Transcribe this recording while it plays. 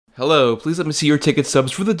Hello, please let me see your ticket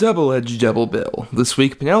stubs for the double-edged double bill. This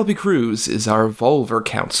week, Penélope Cruz is our Volver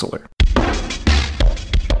counselor.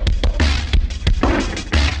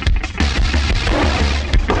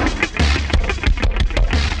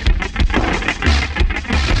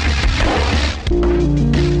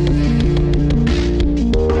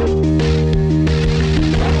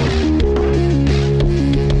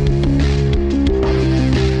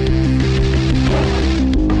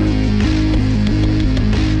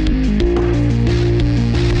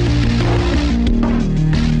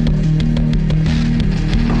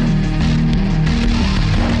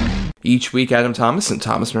 Each week, Adam Thomas and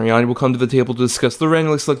Thomas Mariani will come to the table to discuss the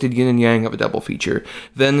randomly selected yin and yang of a double feature.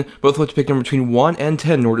 Then, both will have to pick number between 1 and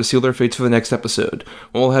 10 in order to seal their fates for the next episode.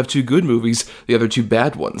 One will have 2 good movies, the other 2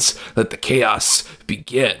 bad ones. Let the chaos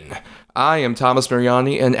begin. I am Thomas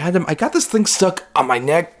Mariani, and Adam, I got this thing stuck on my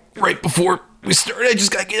neck right before we started. I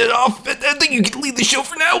just gotta get it off, and I think you can lead the show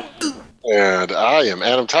for now. And I am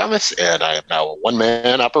Adam Thomas, and I am now a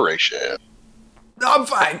one-man operation. I'm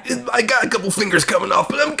fine. I got a couple fingers coming off,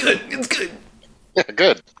 but I'm good. It's good.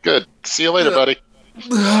 Yeah, good. See you later, buddy.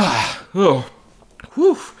 Oh,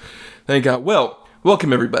 whew. Thank God. Well,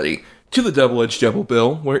 welcome everybody to the Double-Edged Double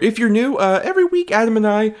Bill, where if you're new, every week Adam and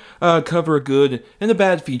I cover a good and a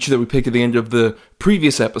bad feature that we picked at the end of the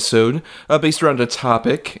previous episode, based around a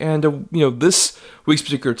topic. And, this week's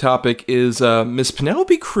particular topic is Miss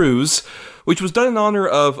Penélope Cruz, which was done in honor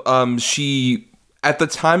of she... At the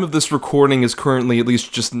time of this recording, is currently at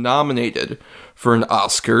least just nominated for an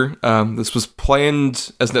Oscar. This was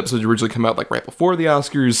planned as an episode to originally come out right before the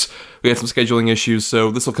Oscars. We had some scheduling issues,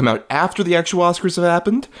 so this will come out after the actual Oscars have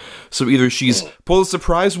happened. So either she's pulled a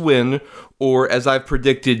surprise win, or as I've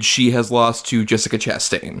predicted, she has lost to Jessica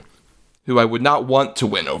Chastain, who I would not want to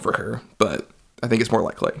win over her, but I think it's more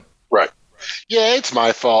likely. Right. Yeah, it's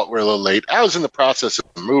my fault. We're a little late. I was in the process of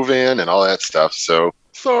move-in and all that stuff, so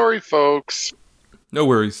sorry, folks. No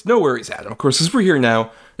worries, Adam. Of course, since we're here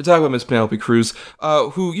now to talk about Miss Penélope Cruz,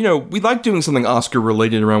 who, we like doing something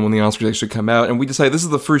Oscar-related around when the Oscars actually come out, and we decided this is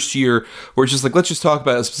the first year where it's just let's just talk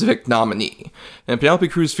about a specific nominee. And Penélope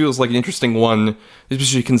Cruz feels like an interesting one,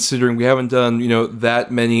 especially considering we haven't done, that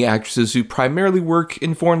many actresses who primarily work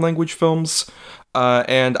in foreign language films.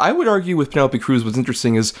 And I would argue with Penélope Cruz, what's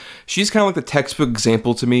interesting is she's kind of like the textbook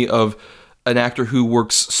example to me of an actor who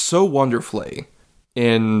works so wonderfully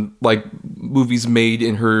in movies made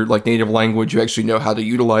in her native language. You actually know how to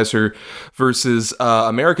utilize her, versus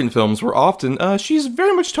American films where often she's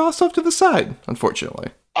very much tossed off to the side, unfortunately.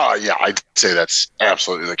 Yeah, I'd say that's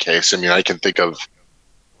absolutely the case. I mean, I can think of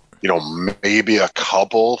maybe a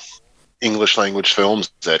couple English language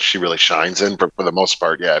films that she really shines in, but for the most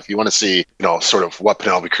part, yeah, if you want to see sort of what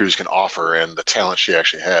Penélope Cruz can offer and the talent she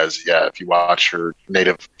actually has, yeah, if you watch her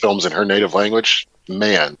native films in her native language,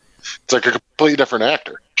 man, it's like a completely different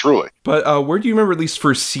actor, truly. But where do you remember at least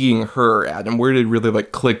first seeing her, Adam? Where did it really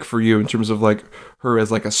click for you in terms of her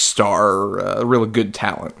as a star, or a really good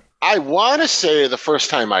talent? I want to say the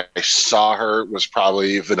first time I saw her was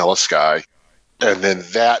probably Vanilla Sky, and then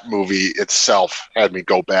that movie itself had me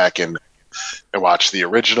go back and watch the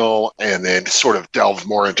original, and then sort of delve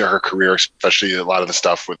more into her career, especially a lot of the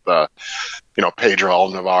stuff with Pedro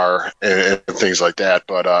Almodovar and things like that.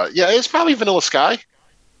 But yeah, it's probably Vanilla Sky.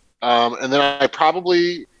 And then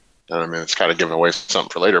it's kind of giving away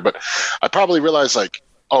something for later, but I probably realized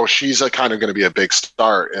she's kind of going to be a big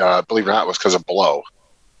star. Believe it or not, it was because of Blow.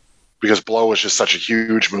 Because Blow was just such a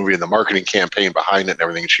huge movie, and the marketing campaign behind it and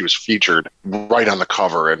everything, and she was featured right on the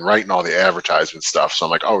cover and right in all the advertisement stuff. So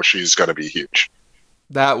I'm like, she's going to be huge.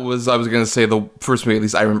 I was going to say the first movie, at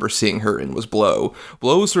least I remember seeing her in, was Blow.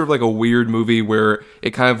 Blow was sort of a weird movie where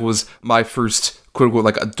it kind of was my first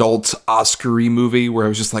quote-unquote adult Oscar-y movie, where I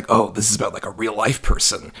was just this is about a real life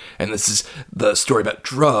person, and this is the story about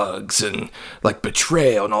drugs and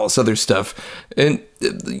betrayal and all this other stuff. And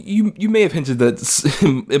you may have hinted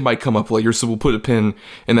that it might come up later, so we'll put a pin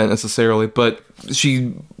in that necessarily, but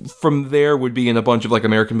she from there would be in a bunch of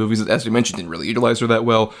American movies that, as you mentioned, didn't really utilize her that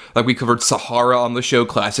well. We covered Sahara on the show,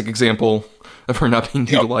 classic example of her not being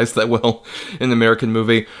utilized that well in an American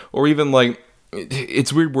movie. Or even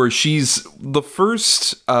it's weird where she's the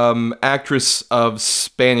first actress of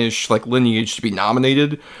Spanish lineage to be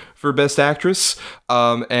nominated for Best Actress,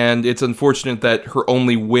 and it's unfortunate that her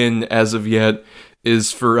only win as of yet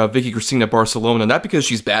is for Vicky Cristina Barcelona, not because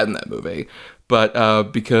she's bad in that movie,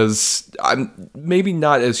 but because I'm maybe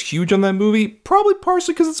not as huge on that movie, probably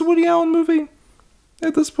partially because it's a Woody Allen movie.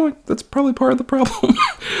 At this point, that's probably part of the problem.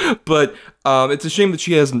 But it's a shame that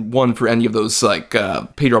she hasn't won for any of those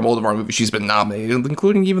Pedro Almodovar movies she's been nominated,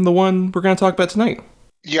 including even the one we're going to talk about tonight.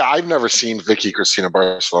 Yeah, I've never seen Vicky Cristina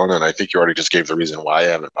Barcelona, and I think you already just gave the reason why I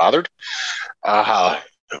haven't bothered. Uh,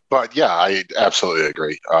 but yeah, I absolutely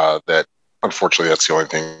agree that unfortunately that's the only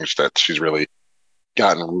thing that she's really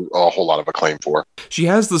gotten a whole lot of acclaim for. She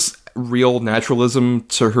has this real naturalism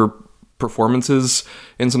to her performances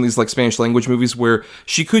in some of these like Spanish language movies where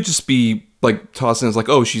she could just be like tossed in as like,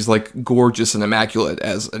 oh, she's like gorgeous and immaculate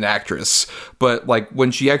as an actress, but like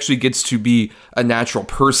when she actually gets to be a natural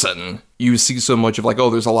person, you see so much of like,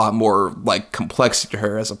 oh, there's a lot more like complexity to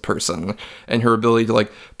her as a person, and her ability to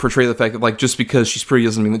like portray the fact that like just because she's pretty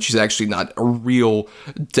doesn't mean that she's actually not a real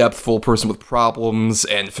depthful person with problems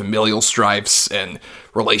and familial strifes and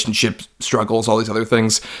relationship struggles, all these other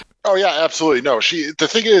things. Oh yeah, absolutely. No, the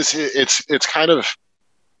thing is, it's kind of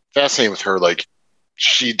fascinating with her. Like,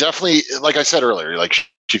 she definitely, like I said earlier, like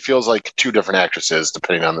she feels like two different actresses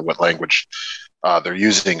depending on what language they're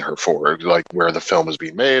using her for, like where the film is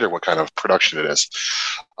being made or what kind of production it is.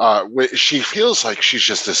 She feels like she's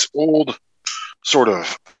just this old, sort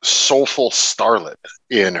of soulful starlet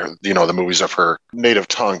in her, the movies of her native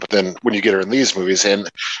tongue. But then when you get her in these movies, and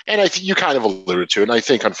I think you kind of alluded to, and I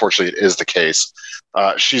think unfortunately it is the case,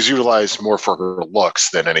 she's utilized more for her looks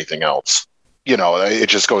than anything else. It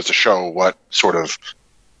just goes to show what sort of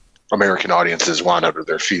American audiences want out of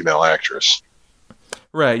their female actress.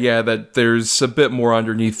 Right, yeah, that there's a bit more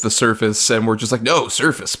underneath the surface, and we're just like, no,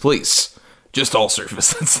 surface, please. Just all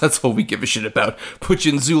surface. That's all we give a shit about. Put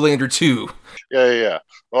you in Zoolander 2. Yeah.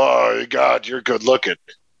 Oh, God, you're good looking.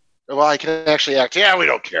 Well, I can actually act. Yeah, we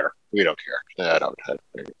don't care. I don't care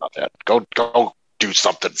about that. Go do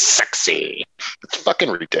something sexy. It's fucking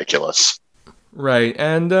ridiculous. Right,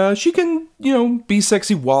 and she can, be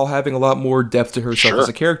sexy while having a lot more depth to herself as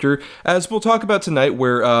a character, as we'll talk about tonight,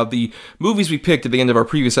 where the movies we picked at the end of our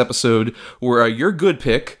previous episode were your good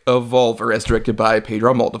pick of Volver, as directed by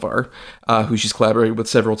Pedro Almodovar, who she's collaborated with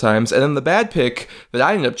several times, and then the bad pick that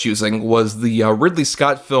I ended up choosing was the Ridley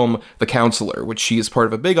Scott film The Counselor, which she is part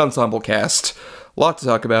of a big ensemble cast. A lot to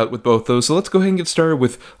talk about with both those, so let's go ahead and get started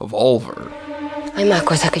with Volver. Hay más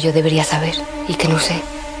cosas que yo debería saber y que no sé.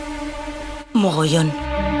 Mogollón.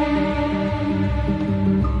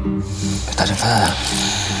 ¿Estás enfadada?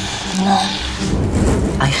 No.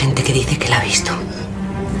 Hay gente que dice que la ha visto.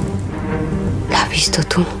 ¿La has visto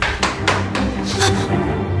tú?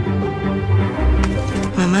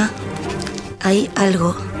 Mamá, hay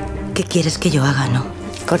algo que quieres que yo haga, ¿no?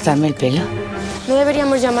 ¿Cortarme el pelo? No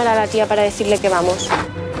deberíamos llamar a la tía para decirle que vamos.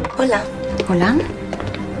 Hola. ¿Hola?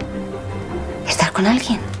 ¿Estás con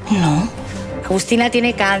alguien? No. Agustina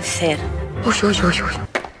tiene cáncer. Uy.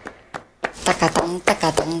 Tacatán,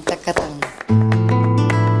 tacatán, tacatán.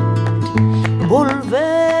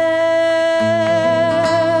 Volver.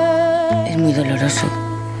 Es muy doloroso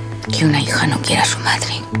que una hija no quiera a su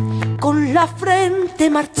madre. Con la frente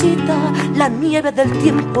marchita, la nieve del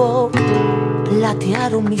tiempo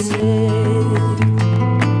platearon mi ser.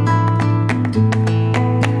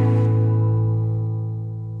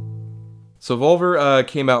 So Volver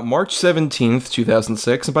came out March 17th,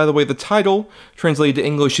 2006, and by the way, the title translated to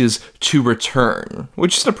English is To Return,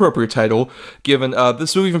 which is an appropriate title, given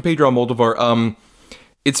this movie from Pedro Almodovar.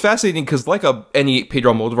 It's fascinating because, like any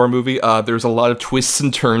Pedro Almodovar movie, there's a lot of twists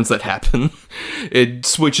and turns that happen. It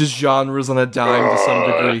switches genres on a dime to some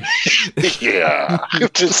degree. Yeah.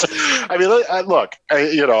 Look,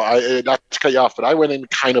 not to cut you off, but I went in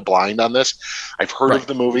kind of blind on this. I've heard of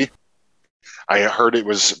the movie. I heard it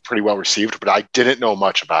was pretty well received, but I didn't know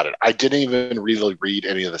much about it. I didn't even really read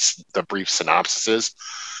any of the brief synopsises,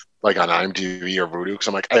 like on IMDb or Vudu, because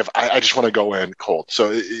I'm like, I just want to go in cold.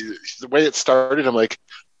 So the way it started, I'm like,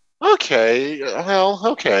 okay,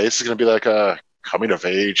 this is going to be like a coming of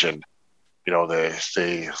age, and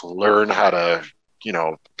they learn how to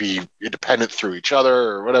be independent through each other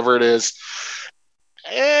or whatever it is.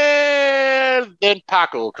 And then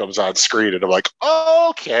Paco comes on screen, and I'm like,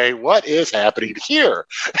 okay, what is happening here?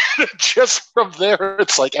 Just from there,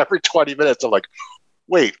 it's like every 20 minutes, I'm like,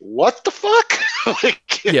 wait, what the fuck?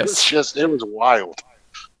 It was wild.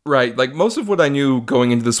 Right, like most of what I knew going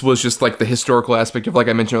into this was just like the historical aspect of, like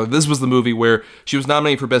I mentioned earlier, this was the movie where she was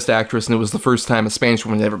nominated for Best Actress, and it was the first time a Spanish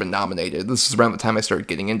woman had ever been nominated. This is around the time I started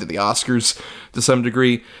getting into the Oscars to some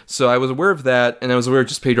degree, so I was aware of that, and I was aware of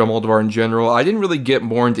just Pedro Almodovar in general. I didn't really get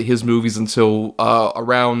more into his movies until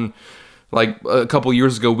around like a couple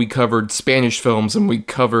years ago. We covered Spanish films, and we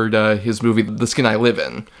covered his movie The Skin I Live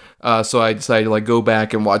In. So I decided to like go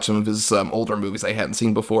back and watch some of his older movies I hadn't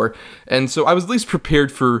seen before. And so I was at least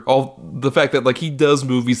prepared for all the fact that like he does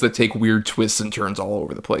movies that take weird twists and turns all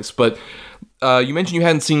over the place. But you mentioned you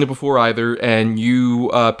hadn't seen it before either, and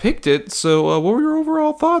you picked it. So what were your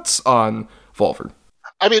overall thoughts on Volver?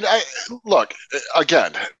 I mean, look,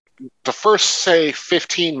 again, the first, say,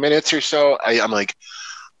 15 minutes or so, I'm like,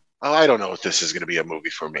 oh, I don't know if this is going to be a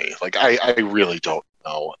movie for me. Like, I really don't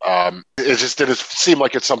know. It just didn't seem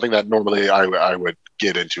like it's something that normally I would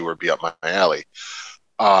get into or be up my alley.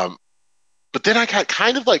 But then I got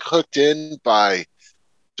kind of like hooked in by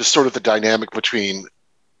just sort of the dynamic between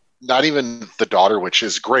not even the daughter, which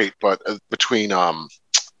is great, but between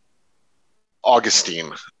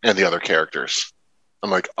Augustine and the other characters. I'm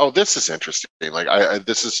like, oh, this is interesting. Like,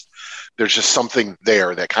 there's just something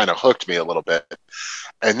there that kind of hooked me a little bit.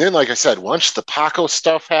 And then, like I said, once the Paco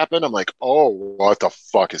stuff happened, I'm like, oh, what the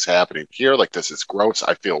fuck is happening here? Like, this is gross.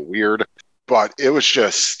 I feel weird. But it was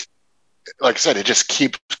just, like I said, it just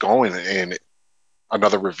keeps going, and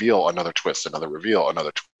another reveal, another twist, another reveal,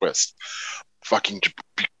 another twist. Fucking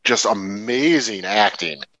just amazing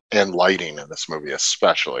acting and lighting in this movie,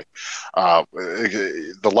 especially.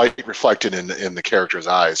 The light reflected in the character's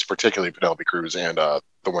eyes, particularly Penelope Cruz and the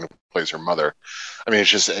one who plays her mother. I mean,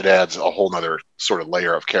 it adds a whole nother sort of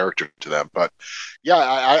layer of character to them. But yeah,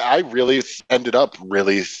 I really ended up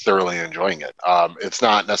really thoroughly enjoying it. It's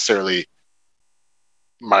not necessarily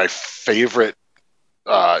my favorite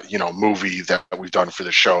movie that we've done for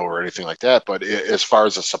the show or anything like that, but as far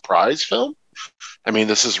as a surprise film, I mean,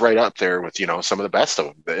 this is right up there with, some of the best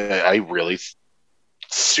of them. I really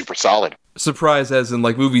super solid. Surprise as in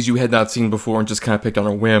like movies you had not seen before and just kind of picked on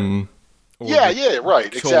a whim. Yeah,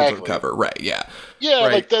 right, exactly. Cover, right, yeah. Yeah,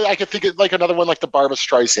 right. Like I could think of like another one like the Barbra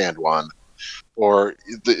Streisand one, or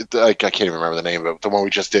I can't even remember the name of it, the one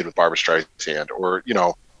we just did with Barbra Streisand, or,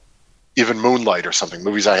 even Moonlight or something.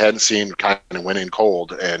 Movies I hadn't seen, kind of went in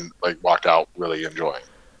cold and like walked out really enjoying.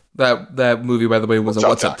 That movie, by the way, was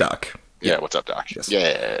What's Up, Doc? Yeah, What's Up, Doc? Yes.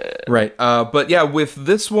 Yeah. Right. But yeah, with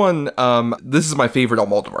this one, this is my favorite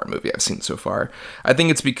Almodovar movie I've seen so far. I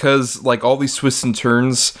think it's because, like, all these twists and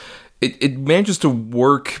turns, it manages to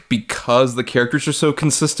work because the characters are so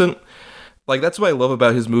consistent. Like, that's what I love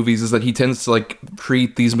about his movies, is that he tends to, like,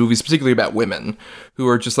 create these movies, particularly about women, who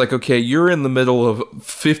are just like, okay, you're in the middle of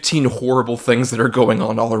 15 horrible things that are going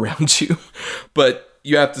on all around you, but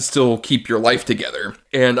you have to still keep your life together.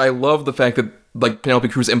 And I love the fact that, like, Penelope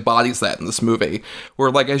Cruz embodies that in this movie, where,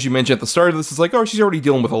 like, as you mentioned at the start of this, it's like, oh, she's already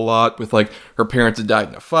dealing with a lot with, like, her parents had died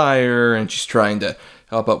in a fire, and she's trying to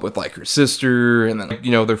help up with, like, her sister, and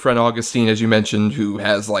then, their friend Augustine, as you mentioned, who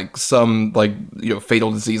has, like, some, like,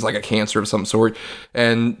 fatal disease, like a cancer of some sort,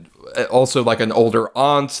 and also, like, an older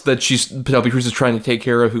aunt that Penelope Cruz is trying to take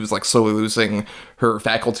care of, who's, like, slowly losing her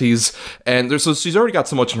faculties, and so she's already got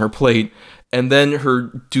so much on her plate, and then her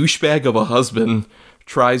douchebag of a husband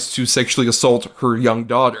tries to sexually assault her young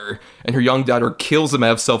daughter, and her young daughter kills him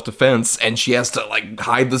out of self-defense, and she has to, like,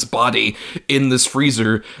 hide this body in this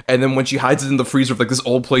freezer, and then when she hides it in the freezer of, like, this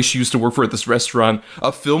old place she used to work for at this restaurant,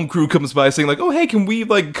 a film crew comes by saying, like, oh, hey, can we,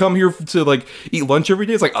 like, come here to, like, eat lunch every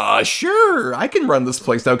day? It's like, sure, I can run this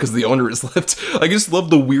place now because the owner is left. I just love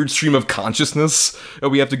the weird stream of consciousness that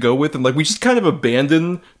we have to go with, and, like, we just kind of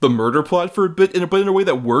abandon the murder plot for a bit, but in a way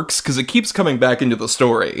that works, because it keeps coming back into the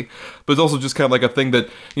story, but it's also just kind of like a thing that,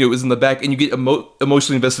 is in the back, and you get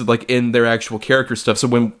emotionally invested, like, in their actual character stuff. So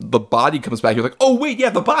when the body comes back, you're like, oh, wait, yeah,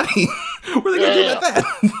 the body. What are they going to do about that?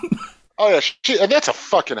 Oh, yeah, and that's a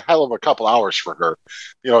fucking hell of a couple hours for her.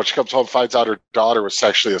 She comes home, finds out her daughter was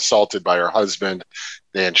sexually assaulted by her husband,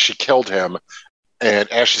 and she killed him. And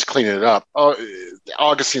as she's cleaning it up,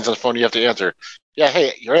 Augustine's on the phone, you have to answer. Yeah,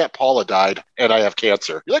 hey, your Aunt Paula died, and I have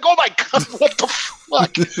cancer. You're like, oh my God, what the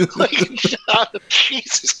fuck? Like,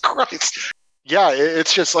 Jesus Christ. Yeah,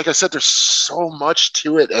 it's just, like I said, there's so much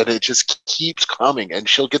to it, and it just keeps coming. And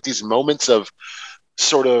she'll get these moments of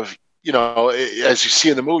sort of, as you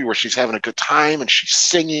see in the movie, where she's having a good time and she's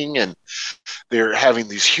singing, and they're having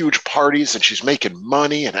these huge parties, and she's making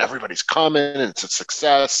money, and everybody's coming, and it's a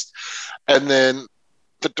success. And then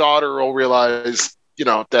the daughter will realize,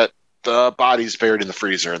 that the body's buried in the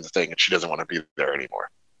freezer and the thing, and she doesn't want to be there anymore.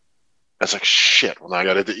 That's like, shit. Well, I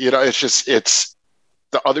got to, it's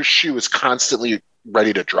the other shoe is constantly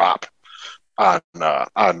ready to drop on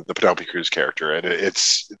the Penelope Cruz character, and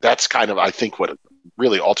that's kind of, I think, what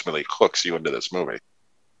really ultimately hooks you into this movie.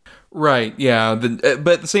 Right, yeah, but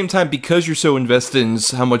at the same time, because you're so invested in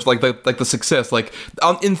how much, like the success, like,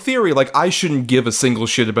 in theory, like, I shouldn't give a single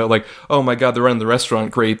shit about, like, oh my God, they're running the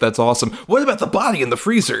restaurant, great, that's awesome. What about the body in the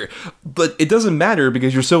freezer? But it doesn't matter,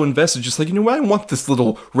 because you're so invested, just like, what, I want this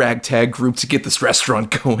little ragtag group to get this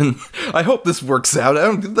restaurant going. I hope this works out.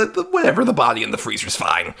 Whatever, the body in the freezer's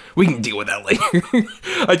fine. We can deal with that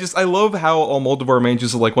later. I love how Almodovar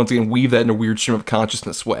manages to, like, once again, weave that in a weird stream of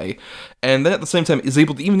consciousness way. And then at the same time is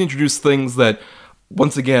able to even introduce things that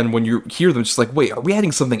once again, when you hear them, it's just like, wait, are we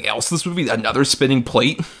adding something else to this movie? Another spinning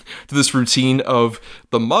plate to this routine of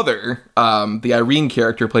the mother, the Irene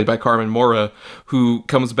character played by Carmen Mora, who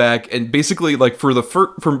comes back and basically, like, for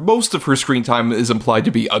most of her screen time is implied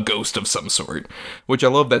to be a ghost of some sort, which I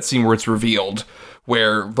love that scene where it's revealed,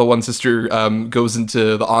 where the one sister goes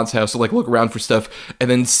into the aunt's house to, like, look around for stuff and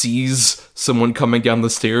then sees someone coming down the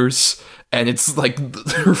stairs. And it's like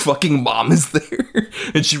her fucking mom is there,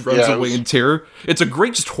 and she runs away in terror. It's a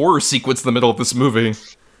great just horror sequence in the middle of this movie.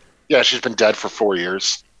 Yeah, she's been dead for 4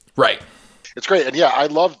 years. Right. It's great, and I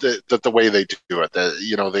love the way they do it.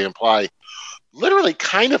 That they imply literally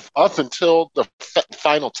kind of up until the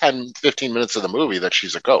final 10, 15 minutes of the movie that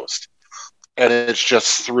she's a ghost, and it's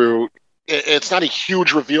just through. It's not a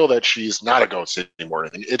huge reveal that she's not a ghost anymore.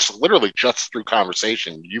 It's literally just through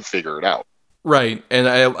conversation you figure it out. Right, and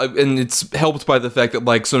and it's helped by the fact that,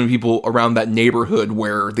 like, so many people around that neighborhood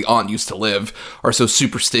where the aunt used to live are so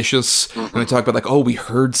superstitious, and they talk about, like, oh, we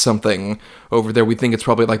heard something over there, we think it's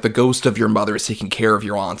probably, like, the ghost of your mother is taking care of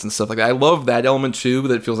your aunts and stuff like that. I love that element, too,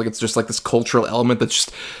 that it feels like it's just, like, this cultural element that's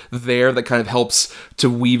just there that kind of helps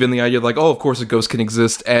to weave in the idea of, like, oh, of course a ghost can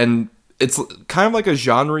exist, and it's kind of like a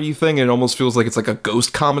genre-y thing, and it almost feels like it's like a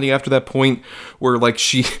ghost comedy after that point, where, like,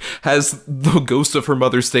 she has the ghost of her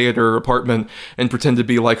mother stay at her apartment and pretend to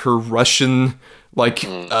be, like, her Russian, like,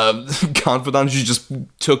 confidant she just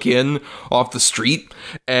took in off the street,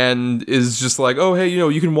 and is just like, oh, hey,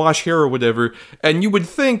 you can wash hair or whatever, and you would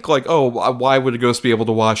think, like, oh, why would a ghost be able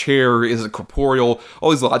to wash hair? Is it corporeal?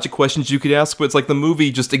 All these logic questions you could ask, but it's like the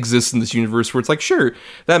movie just exists in this universe where it's like, sure,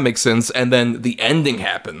 that makes sense, and then the ending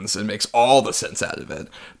happens and makes all the sense out of it.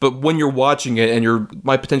 But when you're watching it and you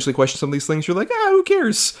might potentially question some of these things, you're like, who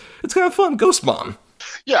cares? It's kind of fun. Ghost Mom.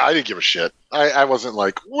 Yeah, I didn't give a shit. I wasn't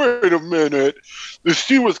like, wait a minute. If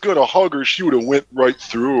she was going to hug her, she would have went right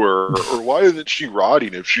through her. Or why isn't she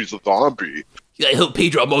rotting if she's a zombie? I hope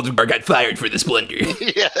Pedro Almodovar got fired for this blunder.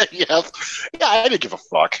 Yeah, I didn't give a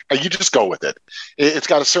fuck. You just go with it. It's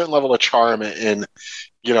got a certain level of charm and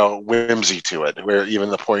whimsy to it, where even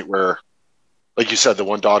the point where, like you said, the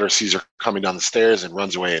one daughter sees her coming down the stairs and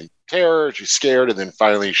runs away in terror. She's scared, and then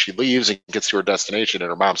finally she leaves and gets to her destination, and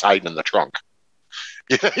her mom's hiding in the trunk.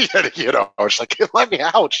 She's like, let me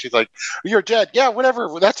out. She's like, you're dead. Yeah, whatever.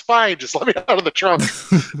 That's fine. Just let me out of the trunk.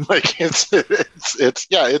 Like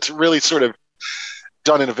it's really sort of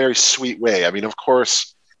done in a very sweet way. I mean, of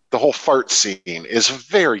course, the whole fart scene is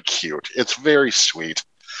very cute. It's very sweet.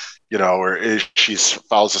 Where she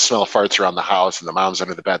follows the smell of farts around the house, and the mom's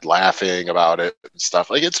under the bed laughing about it and stuff.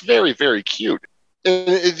 Like, it's very, very cute. And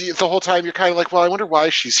the whole time you're kind of like, well, I wonder why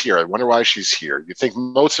she's here. You think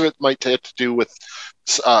most of it might have to do with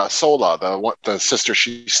Sola, the sister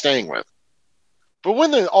she's staying with. But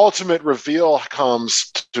when the ultimate reveal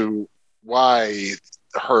comes to why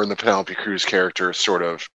her and the Penelope Cruz character sort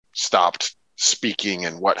of stopped speaking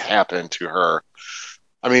and what happened to her,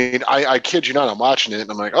 I mean, I kid you not, I'm watching it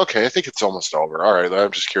and I'm like, okay, I think it's almost over. All right,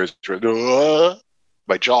 I'm just curious.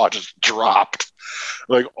 My jaw just dropped.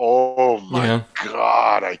 Like, oh my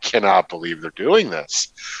God, I cannot believe they're doing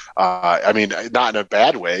this. I mean, not in a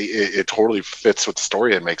bad way. It totally fits with the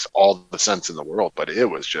story and makes all the sense in the world, but it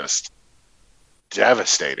was just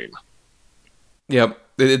devastating. Yep.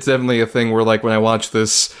 It's definitely a thing where, like, when I watch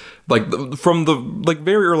this, like, from the, like,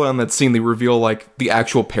 very early on that scene, they reveal, like, the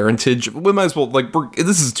actual parentage. We might as well, like,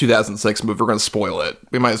 this is a 2006 movie. We're going to spoil it.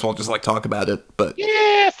 We might as well just, like, talk about it, but...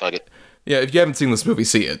 Yeah, fuck it. Yeah, if you haven't seen this movie,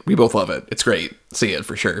 see it. We both love it. It's great. See it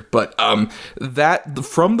for sure. But that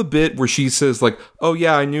from the bit where she says, like, oh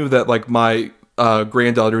yeah, I knew that, like, my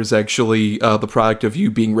granddaughter is actually the product of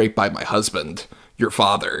you being raped by my husband, your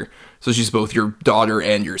father. So she's both your daughter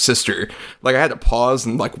and your sister. Like, I had to pause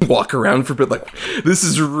and, like, walk around for a bit. Like, this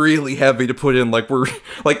is really heavy to put in. Like, we're,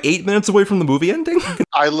 like, 8 minutes away from the movie ending.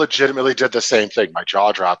 I legitimately did the same thing. My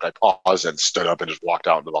jaw dropped. I paused and stood up and just walked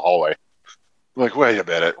out into the hallway. I'm like, wait a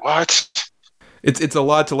minute, what? It's a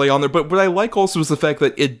lot to lay on there, but what I like also is the fact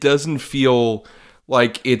that it doesn't feel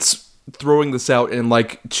like it's throwing this out in,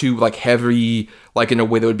 like, too, like, heavy, like, in a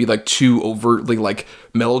way that would be, like, too overtly, like,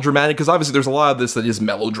 melodramatic, because obviously there's a lot of this that is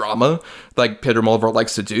melodrama, like Pedro Almodovar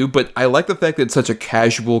likes to do, but I like the fact that it's such a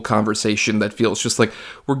casual conversation that feels just like,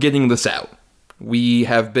 we're getting this out. We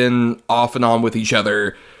have been off and on with each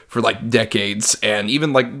other for like decades. And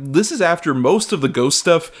even like this is after most of the ghost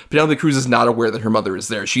stuff, Penelope Cruz is not aware that her mother is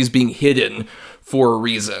there. She's being hidden for a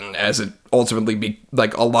reason, as it ultimately be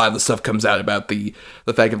like a lot of the stuff comes out about the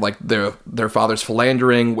fact of like their father's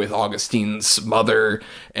philandering with Augustine's mother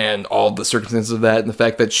and all the circumstances of that, and the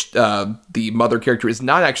fact that the mother character is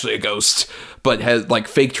not actually a ghost but has like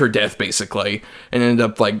faked her death basically and ended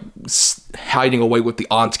up like hiding away with the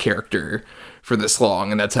aunt character for this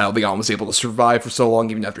long, and that's how the aunt was able to survive for so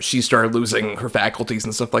long, even after she started losing her faculties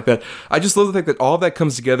and stuff like that. I just love the fact that all of that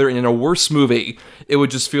comes together, and in a worse movie, it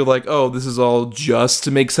would just feel like, oh, this is all just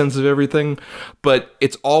to make sense of everything, but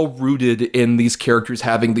it's all rooted in these characters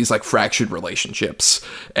having these, like, fractured relationships,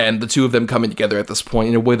 and the two of them coming together at this point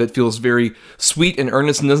in a way that feels very sweet and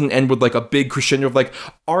earnest and doesn't end with, like, a big crescendo of, like,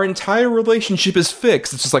 our entire relationship is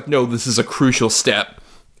fixed. It's just like, no, this is a crucial step,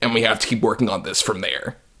 and we have to keep working on this from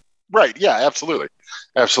there. Right. Yeah, absolutely.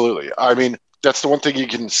 Absolutely. I mean, that's the one thing you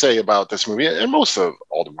can say about this movie and most of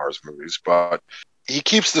Aldomar's movies, but he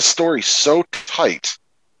keeps the story so tight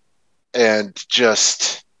and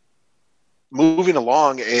just moving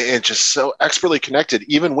along and just so expertly connected,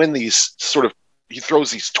 even when these sort of, he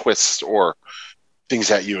throws these twists or things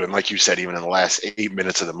at you. And like you said, even in the last 8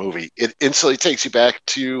 minutes of the movie, it instantly takes you back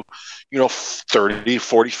to, 30,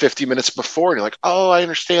 40, 50 minutes before. And you're like, oh, I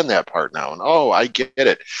understand that part now. And oh, I get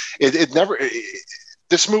it.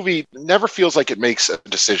 This movie never feels like it makes a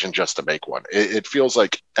decision just to make one. It feels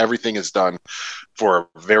like everything is done for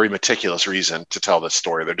a very meticulous reason to tell this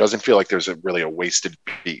story. There doesn't feel like there's really a wasted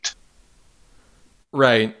beat.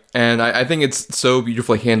 Right, and I think it's so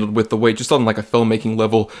beautifully handled with the way, just on like a filmmaking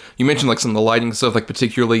level. You mentioned like some of the lighting stuff, like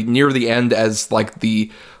particularly near the end as like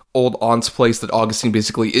the old aunt's place that Augustine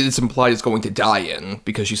basically, it's implied is going to die in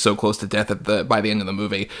because she's so close to death by the end of the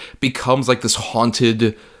movie, becomes like this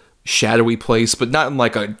haunted, shadowy place, but not in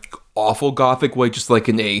like a awful gothic way, just like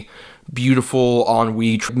in a beautiful,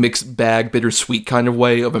 ennui, mixed bag, bittersweet kind of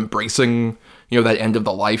way of embracing that end of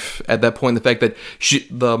the life at that point. The fact that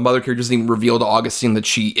the mother character doesn't even reveal to Augustine that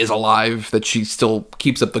she is alive, that she still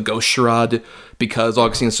keeps up the ghost charade because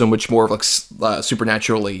Augustine is so much more of like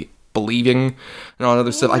supernaturally believing and all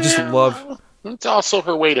other stuff. I just love... It's also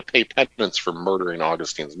her way to pay penance for murdering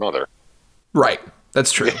Augustine's mother. Right.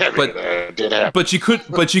 That's true. Yeah, it did happen. But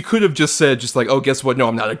you could have just said, just like, oh, guess what? No,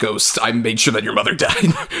 I'm not a ghost. I made sure that your mother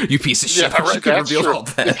died. You piece of shit. Yeah, right, she could have revealed all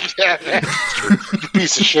that. Yeah, that's true. You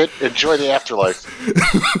piece of shit. Enjoy the afterlife.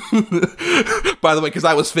 By the way, because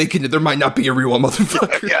I was faking it, there might not be a real one,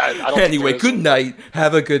 motherfucker. Yeah, I don't anyway, good night.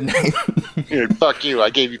 Have a good night. Yeah, fuck you. I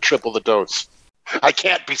gave you triple the dose. I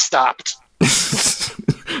can't be stopped.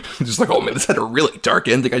 Just like, oh man, this had a really dark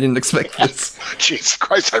ending. I didn't expect this. Jesus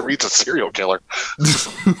Christ, Irene's a serial killer.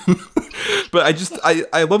 But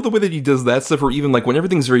I love the way that he does that stuff, or even like when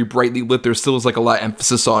everything's very brightly lit, there still is like a lot of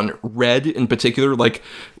emphasis on red in particular. Like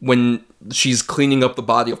when she's cleaning up the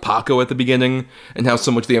body of Paco at the beginning, and how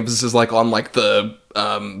so much of the emphasis is like on like the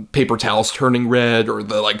paper towels turning red, or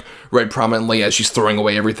the like red prominently as she's throwing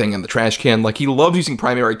away everything in the trash can. Like he loves using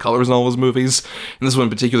primary colors in all his movies, and this one in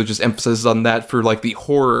particular just emphasizes on that for like the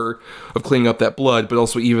horror of cleaning up that blood, but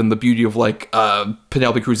also even the beauty of like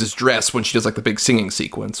Penelope Cruz's dress when she does like the big singing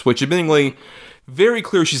sequence, which admittingly very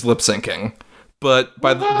clear she's lip syncing. But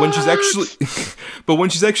when she's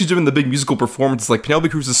actually doing the big musical performance, like Penelope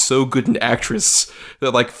Cruz is so good an actress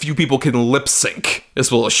that like few people can lip sync as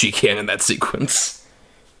well as she can in that sequence.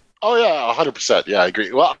 Oh yeah, 100%. Yeah, I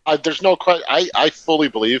agree. Well, there's no question. I fully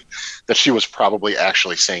believe that she was probably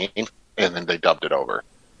actually singing, and then they dubbed it over.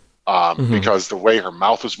 Because the way her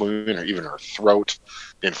mouth was moving, or even her throat,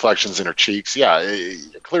 the inflections in her cheeks,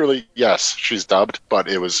 clearly, yes, she's dubbed, but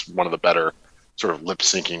it was one of the better sort of lip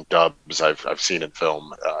syncing dubs I've seen in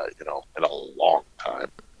film, in a long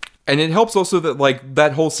time. And it helps also that like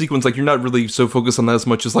that whole sequence, like you're not really so focused on that as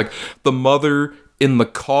much as like the mother in the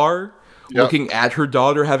car. Yep. Looking at her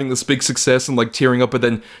daughter having this big success and like tearing up but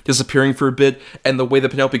then disappearing for a bit, and the way that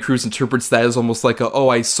Penelope Cruz interprets that is almost like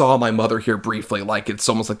I saw my mother here briefly. Like it's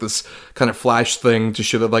almost like this kind of flash thing to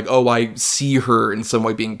show that like, oh, I see her in some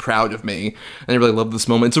way being proud of me. And I really love this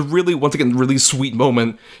moment. It's a really, once again, really sweet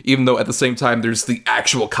moment, even though at the same time there's the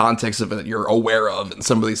actual context of it that you're aware of, and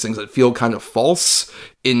some of these things that feel kind of false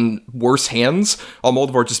in worse hands.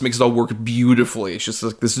 Almodovar just makes it all work beautifully. It's just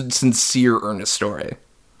like this sincere, earnest story.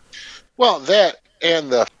 Well, that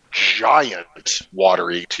and the giant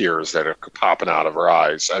watery tears that are popping out of her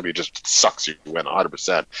eyes, I mean, just sucks you in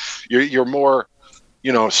 100%. You're more,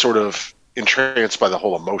 sort of entranced by the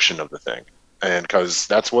whole emotion of the thing. And because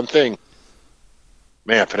that's one thing,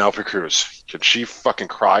 man, Penelope Cruz, can she fucking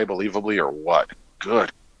cry believably or what?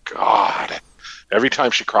 Good God. Every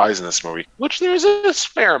time she cries in this movie, which there's a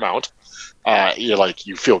fair amount,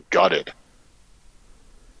 you feel gutted.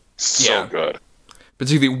 So good.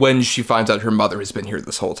 Particularly when she finds out her mother has been here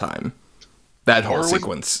this whole time. That whole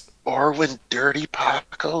sequence. Or when Dirty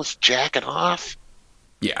Paco's jacking off.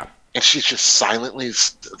 Yeah. And she's just silently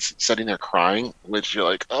sitting there crying, which you're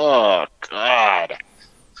like, oh, God.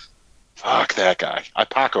 Fuck that guy.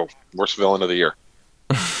 Paco, worst villain of the year.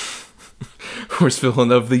 Worst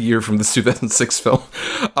villain of the year from this 2006 film.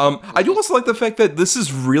 I do also like the fact that this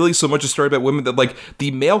is really so much a story about women that, like,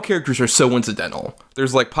 the male characters are so incidental.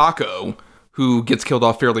 There's, like, Paco, who gets killed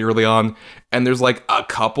off fairly early on, and there's, like, a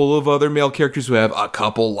couple of other male characters who have a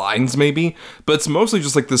couple lines, maybe, but it's mostly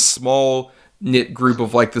just, like, this small knit group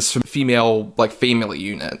of, like, this female, like, family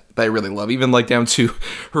unit that I really love, even, like, down to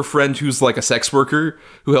her friend who's, like, a sex worker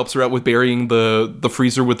who helps her out with burying the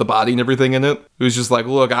freezer with the body and everything in it, who's just like,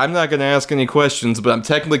 look, I'm not gonna ask any questions, but I'm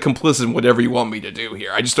technically complicit in whatever you want me to do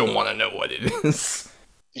here. I just don't want to know what it is.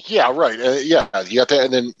 Yeah, right. You got that,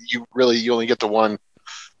 and then you only get the one,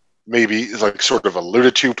 maybe, like, sort of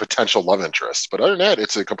alluded to potential love interest, but other than that,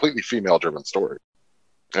 it's a completely female-driven story,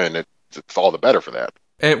 and it's all the better for that.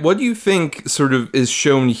 And what do you think sort of is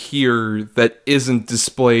shown here that isn't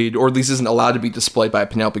displayed, or at least isn't allowed to be displayed by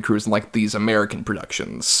Penelope Cruz in, like, these American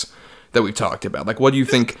productions that we've talked about? Like, what do you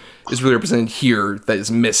think is really represented here that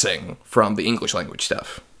is missing from the English language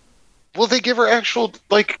stuff? Well, they give her actual,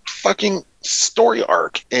 like, fucking story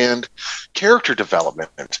arc and character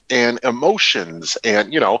development and emotions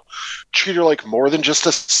and, treat her like more than just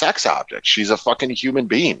a sex object. She's a fucking human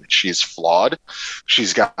being. She's flawed.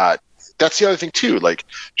 That's the other thing too. Like,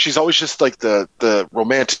 she's always just like the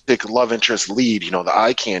romantic love interest lead, the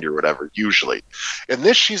eye candy or whatever, usually. In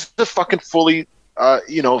this, she's the fucking fully,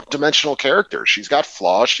 dimensional character. She's got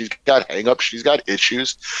flaws. She's got hang-ups. She's got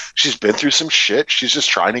issues. She's been through some shit. She's just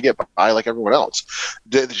trying to get by like everyone else.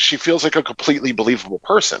 She feels like a completely believable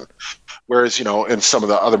person. Whereas, in some of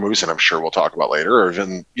the other movies, and I'm sure we'll talk about later, or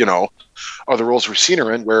even, other roles we've seen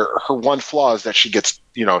her in, where her one flaw is that she gets,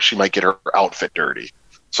 she might get her outfit dirty.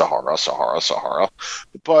 Sahara.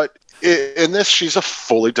 But in this, she's a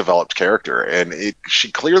fully developed character, and she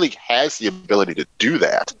clearly has the ability to do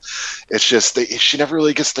that. It's just that she never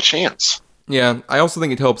really gets the chance. Yeah, I also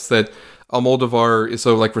think it helps that Almodovar is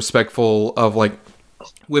so, like, respectful of, like,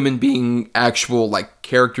 women being actual, like,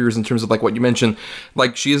 characters in terms of, like, what you mentioned.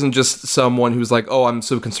 Like, she isn't just someone who's like, oh, I'm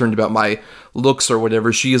so concerned about my looks or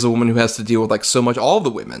whatever. She is a woman who has to deal with, like, so much. All of the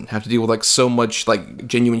women have to deal with, like, so much, like,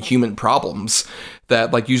 genuine human problems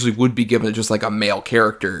that, like, usually would be given to just, like, a male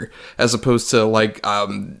character, as opposed to, like,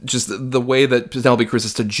 just the way that Penelope Cruz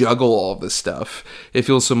has to juggle all of this stuff. It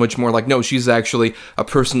feels so much more like, no, she's actually a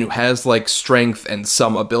person who has, like, strength and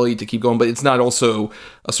some ability to keep going, but it's not also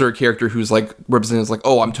a sort of character who's, like, represented as, like,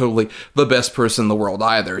 oh, I'm totally the best person in the world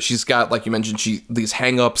either. She's got, like you mentioned, these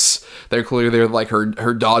hang-ups that are clearly there, like,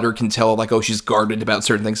 her daughter can tell, like, oh, she's guarded about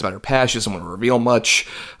certain things about her past. She doesn't want to reveal much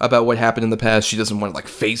about what happened in the past. She doesn't want to, like,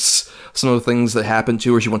 face some of the things that happened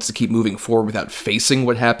to her. She wants to keep moving forward without facing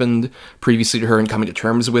what happened previously to her and coming to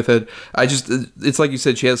terms with it. It's like you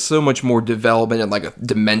said, she has so much more development and, like, a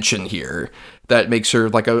dimension here that makes her,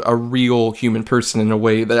 like, a real human person in a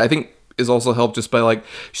way that I think is also helped just by, like,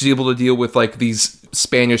 she's able to deal with, like, these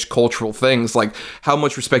Spanish cultural things, like how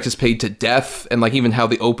much respect is paid to death, and, like, even how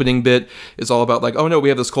the opening bit is all about, like, oh no, we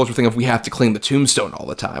have this cultural thing of we have to clean the tombstone all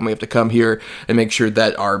the time. We have to come here and make sure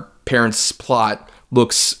that our parents' plot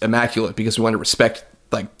looks immaculate because we want to respect,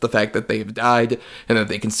 like, the fact that they've died and that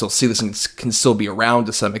they can still see this and can still be around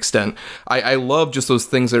to some extent. I love just those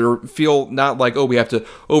things that feel not like, oh, we have to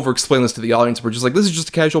over-explain this to the audience. We're just like, this is just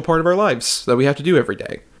a casual part of our lives that we have to do every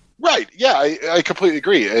day. Right. Yeah, I completely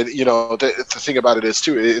agree. And, the thing about it is,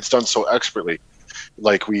 too, it's done so expertly.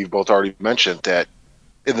 Like we both already mentioned, that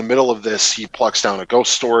in the middle of this, he plucks down a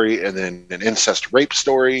ghost story and then an incest rape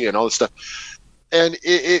story and all this stuff. And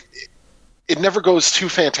it never goes too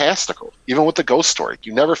fantastical, even with the ghost story.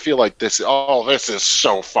 You never feel like this is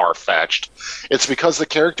so far-fetched. It's because the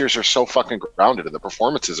characters are so fucking grounded and the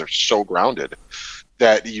performances are so grounded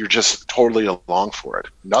that you're just totally along for it.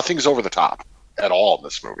 Nothing's over the top at all in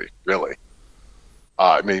this movie, really.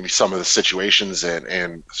 Maybe some of the situations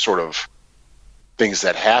and sort of things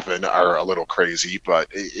that happen are a little crazy, but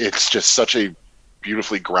it's just such a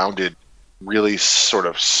beautifully grounded, really sort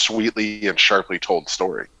of sweetly and sharply told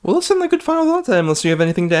story. Well, let's end a good final thought time, unless you have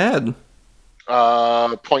anything to add.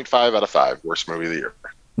 0.5 out of 5. Worst movie of the year.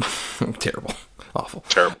 Terrible. Awful.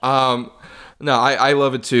 Terrible. No, I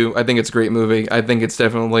love it too. I think it's a great movie. I think it's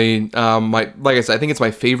definitely like I said, I think it's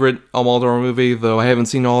my favorite Almodovar movie, though I haven't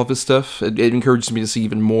seen all of his stuff. It encourages me to see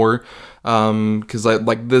even more, because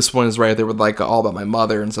like this one is right there with like All About My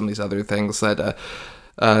Mother and some of these other things that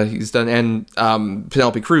he's done. And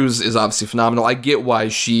Penelope Cruz is obviously phenomenal. I get why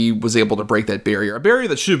she was able to break that barrier, a barrier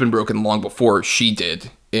that should have been broken long before she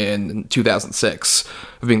did in 2006,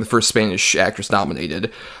 of being the first Spanish actress nominated.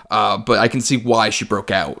 But I can see why she broke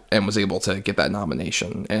out and was able to get that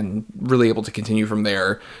nomination and really able to continue from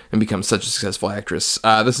there and become such a successful actress.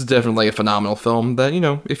 This is definitely a phenomenal film that,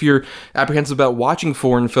 if you're apprehensive about watching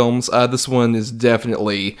foreign films, this one is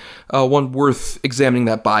definitely one worth examining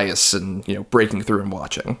that bias and, breaking through and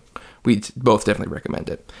watching. We both definitely recommend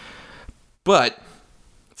it. But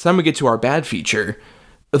it's time we get to our bad feature,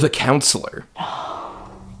 The Counselor.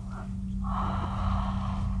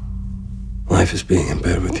 Life is being in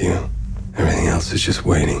bed with you. Everything else is just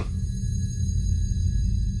waiting.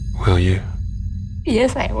 Will you?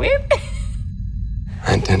 Yes, I will.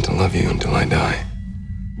 I intend to love you until I die.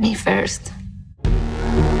 Me first.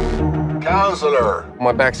 Counselor!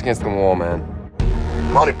 My back's against the wall, man.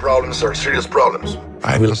 Money problems are serious problems.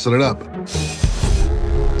 I will set it up.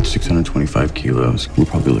 625 kilos. We're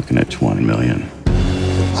probably looking at 20 million.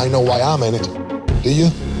 I know why I'm in it. Do you?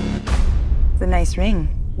 It's a nice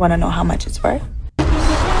ring. Want to know how much it's worth? What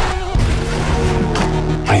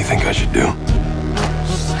do you think I should do?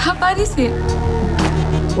 How bad is it?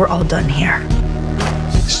 We're all done here.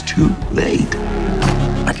 It's too late.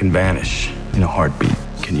 I can vanish in a heartbeat.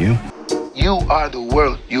 Can you? You are the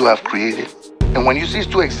world you have created. And when you cease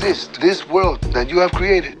to exist, this world that you have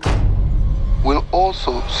created will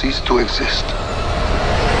also cease to exist.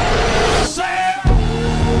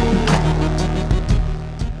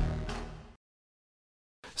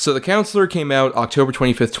 So The Counselor came out October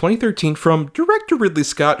 25th, 2013 from director Ridley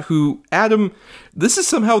Scott, who, Adam, this is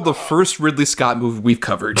somehow the first Ridley Scott movie we've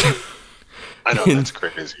covered. I know, that's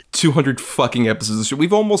crazy. 200 fucking episodes.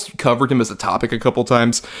 We've almost covered him as a topic a couple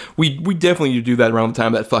times. We definitely need to do that around the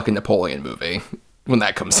time of that fucking Napoleon movie, when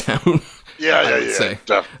that comes out. Yeah.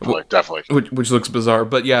 Definitely. Which looks bizarre.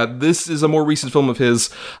 But yeah, this is a more recent film of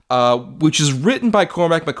his, which is written by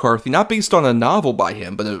Cormac McCarthy, not based on a novel by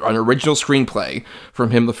him, but an original screenplay from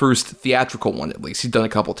him, the first theatrical one at least. He's done a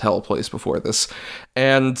couple teleplays before this.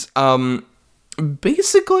 And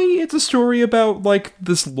basically, it's a story about, like,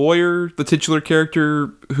 this lawyer, the titular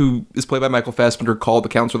character, who is played by Michael Fassbender, called the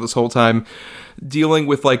counselor this whole time, dealing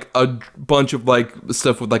with, like, a bunch of, like,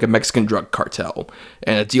 stuff with, like, a Mexican drug cartel,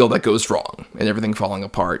 and a deal that goes wrong, and everything falling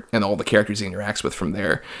apart, and all the characters he interacts with from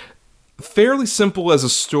there. Fairly simple as a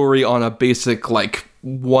story on a basic, like,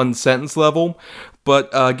 one-sentence level, but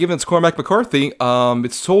given it's Cormac McCarthy,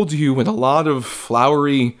 it's told to you in a lot of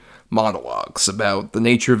flowery monologues about the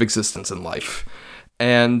nature of existence in life.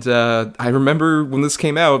 And I remember when this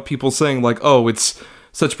came out, people saying, like, oh, it's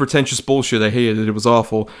such pretentious bullshit, I hated it, it was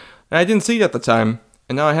awful. And I didn't see it at the time,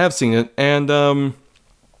 and now I have seen it, and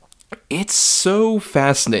it's so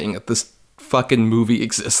fascinating that this fucking movie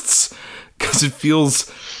exists, because it feels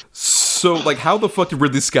so, like, how the fuck did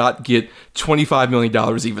Ridley Scott get $25 million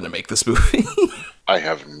even to make this movie? I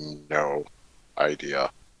have no idea.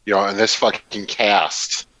 And this fucking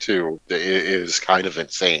cast, too, is kind of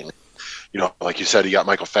insane. Like you said, you got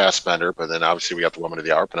Michael Fassbender, but then obviously we got the woman of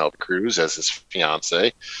the hour, Penelope Cruz, as his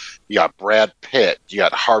fiance. You got Brad Pitt. You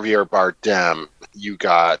got Javier Bardem. You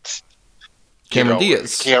got Cameron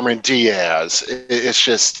Diaz. It's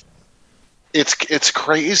just, it's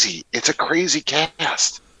crazy. It's a crazy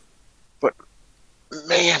cast. But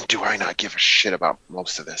man, do I not give a shit about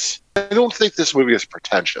most of this. I don't think this movie is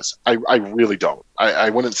pretentious. I really don't. I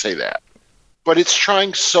wouldn't say that. But it's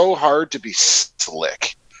trying so hard to be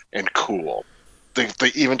slick and cool.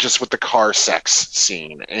 Even just with the car sex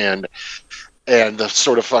scene and the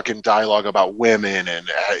sort of fucking dialogue about women and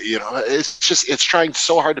it's trying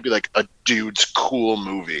so hard to be like a dude's cool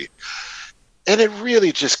movie, and it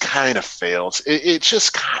really just kind of fails.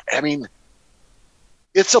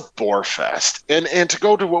 It's a bore fest. And to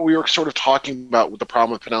go to what we were sort of talking about with the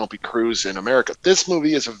problem with Penelope Cruz in America, this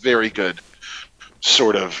movie is a very good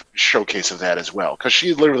sort of showcase of that as well, because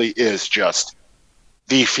she literally is just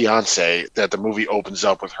the fiance that the movie opens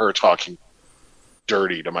up with her talking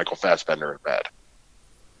dirty to Michael Fassbender in bed.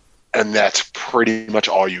 And that's pretty much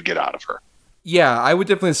all you get out of her. Yeah, I would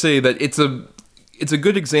definitely say that it's a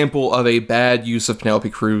good example of a bad use of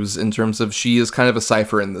Penelope Cruz in terms of she is kind of a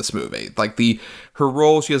cipher in this movie. Like her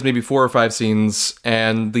role, she has maybe 4 or 5 scenes,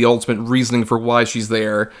 and the ultimate reasoning for why she's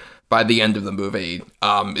there by the end of the movie,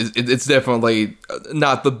 it's definitely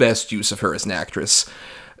not the best use of her as an actress.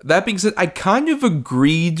 That being said, I kind of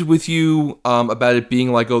agreed with you about it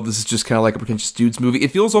being like, oh, this is just kind of like a pretentious dude's movie.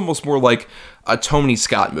 It feels almost more like a Tony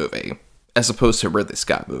Scott movie as opposed to a Ridley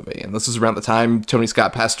Scott movie. And this is around the time Tony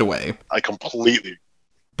Scott passed away. I completely...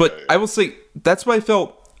 But I will say, that's what I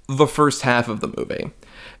felt the first half of the movie.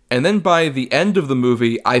 And then by the end of the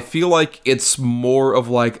movie, I feel like it's more of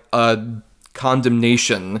like a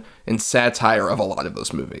condemnation and satire of a lot of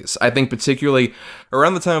those movies. I think particularly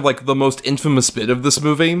around the time of like the most infamous bit of this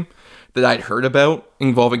movie that I'd heard about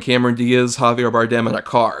involving Cameron Diaz, Javier Bardem, and a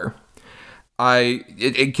car,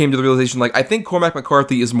 it came to the realization, like, I think Cormac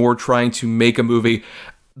McCarthy is more trying to make a movie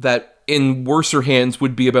that in worser hands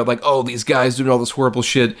would be about like, oh, these guys doing all this horrible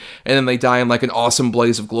shit and then they die in like an awesome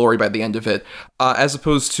blaze of glory by the end of it, as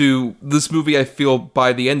opposed to this movie. I feel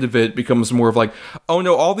by the end of it becomes more of like, oh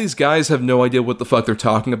no, all these guys have no idea what the fuck they're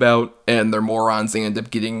talking about and they're morons. They end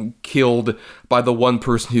up getting killed by the one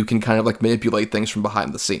person who can kind of like manipulate things from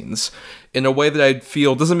behind the scenes in a way that I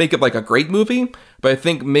feel doesn't make it like a great movie, but I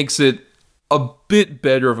think makes it a bit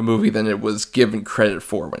better of a movie than it was given credit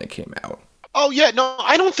for when it came out. Oh, yeah, no,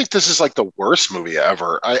 I don't think this is like the worst movie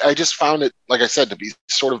ever. I just found it, like I said, to be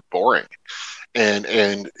sort of boring. And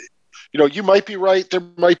you know, you might be right. There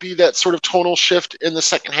might be that sort of tonal shift in the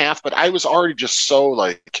second half, but I was already just so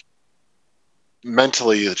like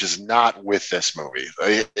mentally just not with this movie.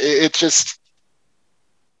 It just,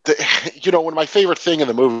 you know, when my favorite thing in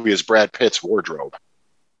the movie is Brad Pitt's wardrobe.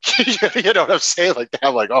 You know what I'm saying? Like,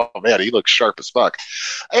 I'm like, oh man, he looks sharp as fuck.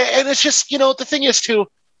 And it's just, you know, the thing is too,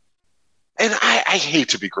 and I hate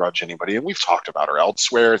to begrudge anybody, and we've talked about her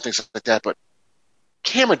elsewhere and things like that, but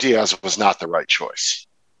Cameron Diaz was not the right choice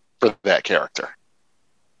for that character.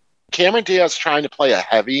 Cameron Diaz trying to play a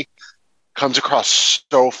heavy comes across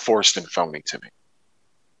so forced and phony to me.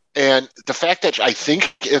 And the fact that I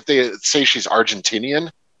think if they say she's Argentinian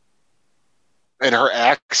and her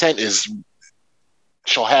accent is,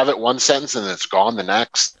 she'll have it one sentence and then it's gone the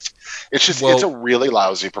next. It's just, it's a really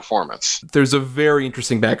lousy performance. There's a very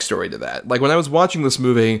interesting backstory to that. Like, when I was watching this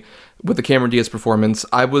movie with the Cameron Diaz performance,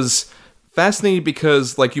 I was fascinated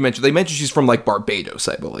because, like you mentioned, they mentioned she's from, like, Barbados,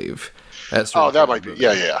 I believe. Oh, that might be.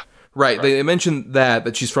 Yeah. Right. They mentioned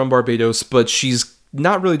that she's from Barbados, but she's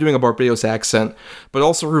not really doing a Barbados accent, but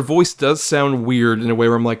also her voice does sound weird in a way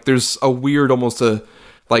where I'm like, there's a weird, almost a,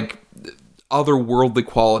 like, otherworldly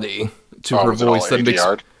quality to her voice that makes...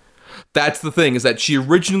 That's the thing, is that she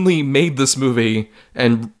originally made this movie,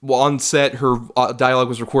 and on set, her dialogue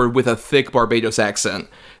was recorded with a thick Barbados accent,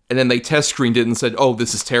 and then they test screened it and said, oh,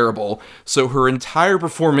 this is terrible. So her entire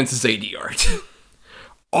performance is ADR'd.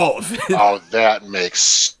 All of it. Oh, that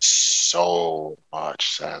makes so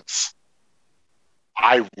much sense.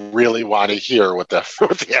 I really want to hear what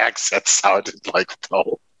the accent sounded like,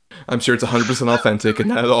 though. I'm sure it's 100% authentic and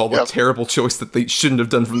not at all a terrible choice that they shouldn't have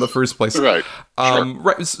done from the first place. Right.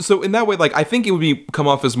 Right. So in that way, like, I think it would come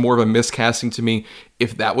off as more of a miscasting to me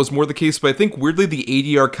if that was more the case. But I think weirdly the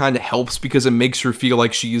ADR kind of helps because it makes her feel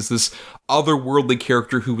like she is this otherworldly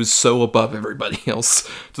character who is so above everybody else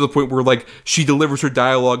to the point where, like, she delivers her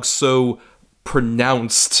dialogue so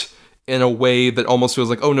pronounced in a way that almost feels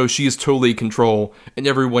like, oh no, she is totally in control, and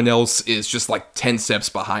everyone else is just like 10 steps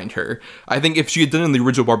behind her. I think if she had done it in the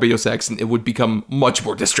original Barbados accent, it would become much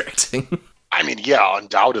more distracting. I mean, yeah,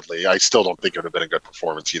 undoubtedly. I still don't think it would have been a good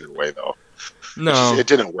performance either way, though. No. It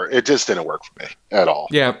didn't work. It just didn't work for me at all.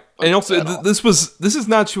 Yeah, and also, this is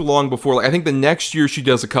not too long before, like, I think the next year she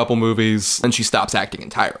does a couple movies, and she stops acting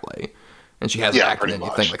entirely. And she hasn't acted in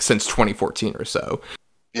anything, like, since 2014 or so.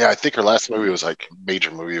 Yeah, I think her last movie was like major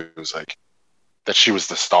movie. It was like that she was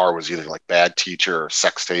the star was either like Bad Teacher or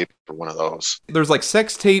Sex Tape or one of those. There's like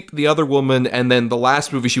Sex Tape, The Other Woman, and then the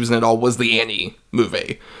last movie she was in at all was the Annie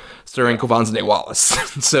movie, starring Kovanzane Wallace.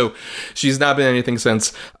 So she's not been in anything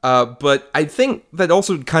since. But I think that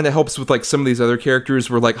also kind of helps with like some of these other characters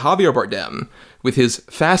where like Javier Bardem with his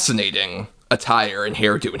fascinating attire and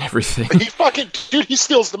hairdo and everything. He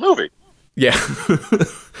steals the movie. Yeah.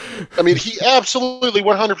 I mean, he absolutely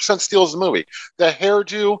 100% steals the movie. The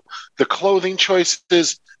hairdo, the clothing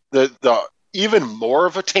choices, the even more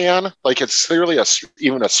of a tan, like it's clearly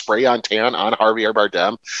even a spray-on tan on Javier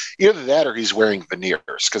Bardem. Either that or he's wearing veneers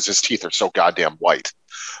because his teeth are so goddamn white.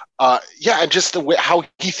 Yeah, and just the way how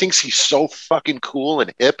he thinks he's so fucking cool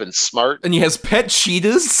and hip and smart. And he has pet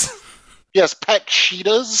cheetahs. He has pet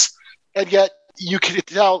cheetahs, and yet you can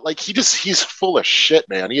tell, like, he's full of shit,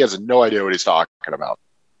 man. He has no idea what he's talking about.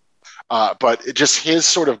 But just his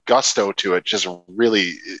sort of gusto to it just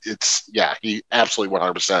really, he absolutely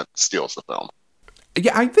 100% steals the film.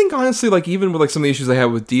 Yeah, I think honestly, like, even with like some of the issues I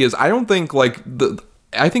have with Diaz, I don't think like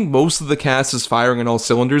I think most of the cast is firing on all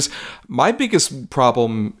cylinders. My biggest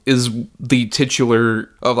problem is the titular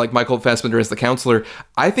of like Michael Fassbender as the counselor.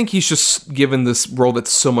 I think he's just given this role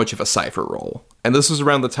that's so much of a cipher role. And this was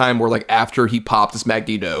around the time where like after he popped as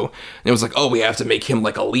Magneto, and it was like, oh, we have to make him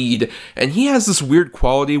like a lead. And he has this weird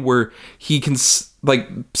quality where he can, like,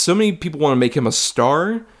 so many people want to make him a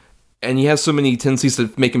star, and he has so many tendencies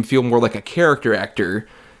to make him feel more like a character actor,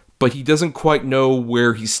 but he doesn't quite know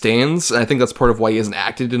where he stands, and I think that's part of why he hasn't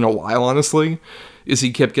acted in a while, honestly, is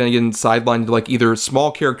he kept getting sidelined to like either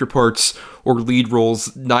small character parts or lead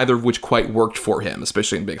roles, neither of which quite worked for him,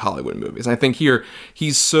 especially in big Hollywood movies. And I think here,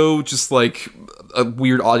 he's so just like a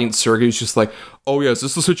weird audience surrogate. He's just like, oh yeah, is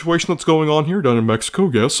this the situation that's going on here down in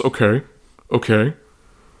Mexico? Yes, okay.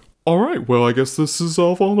 All right, well, I guess this is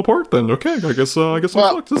all falling apart then. Okay, I guess I'm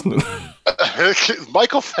fucked, isn't it?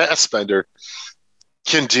 Michael Fassbender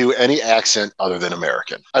can do any accent other than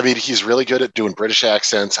American. I mean, he's really good at doing British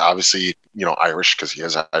accents, obviously, Irish, because he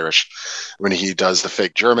is Irish. When he does the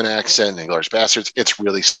fake German accent, Inglourious Basterds, it's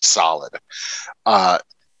really solid.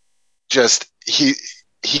 He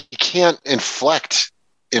can't inflect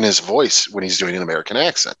in his voice when he's doing an American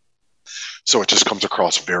accent. So it just comes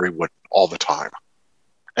across very wooden all the time.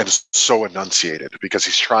 And it's so enunciated because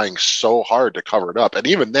he's trying so hard to cover it up. And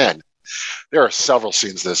even then, there are several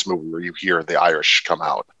scenes in this movie where you hear the Irish come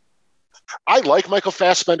out. I like Michael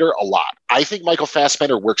Fassbender a lot. I think Michael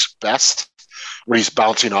Fassbender works best when he's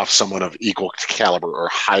bouncing off someone of equal caliber or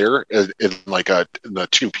higher in the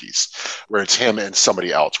two-piece, where it's him and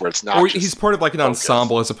somebody else, where it's not. Or he's part of like an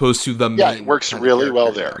ensemble as opposed to the main. Yeah, it works really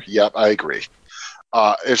well there. Yep, I agree.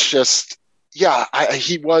 It's just,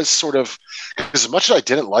 he was sort of, as much as I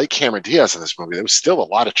didn't like Cameron Diaz in this movie, there was still a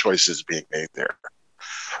lot of choices being made there.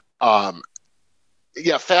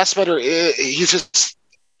 Fassbender,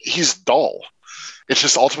 he's dull. It's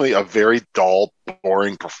just ultimately a very dull,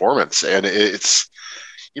 boring performance. And it's,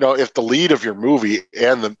 if the lead of your movie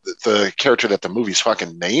and the character that the movie's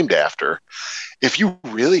fucking named after, if you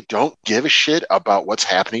really don't give a shit about what's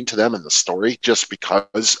happening to them in the story just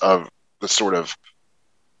because of the sort of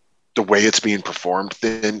the way it's being performed,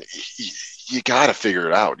 then you got to figure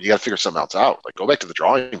it out. You got to figure something else out. Like, go back to the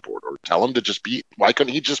drawing board or tell him to just be, why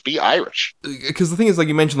couldn't he just be Irish? Because the thing is, like,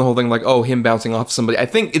 you mentioned the whole thing, like, oh, him bouncing off somebody. I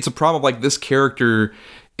think it's a problem, like, this character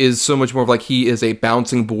is so much more of, like, he is a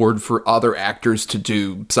bouncing board for other actors to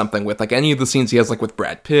do something with. Like, any of the scenes he has, like, with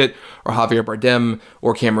Brad Pitt or Javier Bardem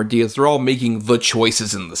or Cameron Diaz, they're all making the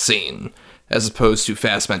choices in the scene, as opposed to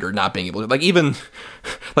Fassbender not being able to. Like, even,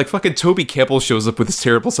 like, fucking Toby Kebbell shows up with his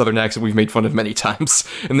terrible southern accent we've made fun of many times,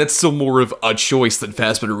 and that's still more of a choice than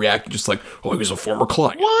Fassbender reacting just like, oh, he was a former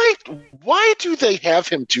client. Why do they have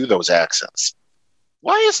him do those accents?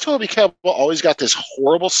 Why has Toby Kebbell always got this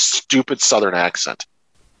horrible, stupid southern accent?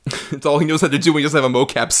 It's all he knows how to do when he doesn't have a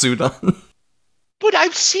mocap suit on. But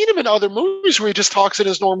I've seen him in other movies where he just talks in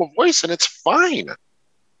his normal voice, and it's fine.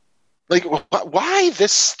 Like, why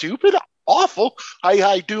this stupid, awful, how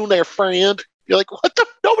you doing there, friend? You're like, what the?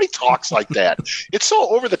 Nobody talks like that. It's so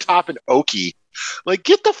over the top and oaky. Like,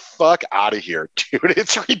 get the fuck out of here, dude.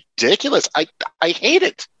 It's ridiculous. I hate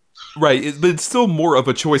it. Right, but it's still more of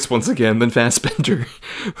a choice once again than Fassbender,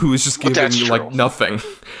 who is just giving like nothing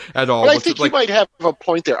at all. But I think you might have a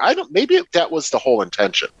point there. Maybe that was the whole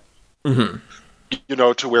intention. Mm-hmm.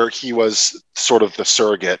 To where he was sort of the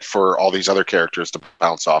surrogate for all these other characters to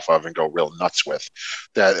bounce off of and go real nuts with.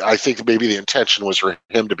 That I think maybe the intention was for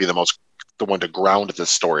him to be the one to ground this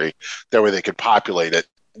story. That way they could populate it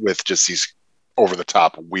with just these over the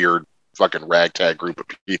top, weird, fucking ragtag group of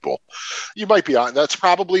people. You might be on. That's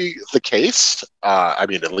probably the case. I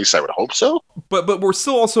mean, at least I would hope so. But we're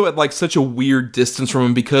still also at like such a weird distance from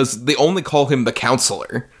him because they only call him the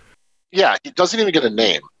counselor. Yeah, he doesn't even get a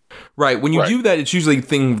name. Right, when you do that, it's usually a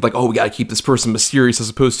thing like, oh, we gotta keep this person mysterious, as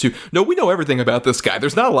opposed to, no, we know everything about this guy.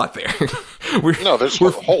 There's not a lot there. There's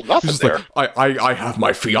a whole nothing there. Like, I have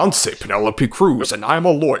my fiancée, Penelope Cruz, and I'm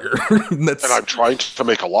a lawyer. And I'm trying to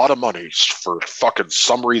make a lot of money for fucking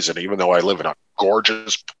some reason, even though I live in a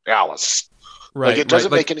gorgeous palace. Right, like, it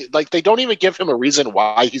doesn't make any, like, they don't even give him a reason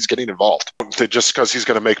why he's getting involved. Just because he's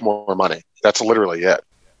going to make more money. That's literally it.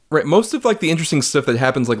 Right, most of, like, the interesting stuff that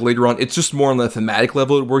happens, like, later on, it's just more on the thematic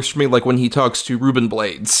level. It works for me, like, when he talks to Ruben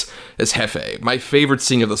Blades as Jefe. My favorite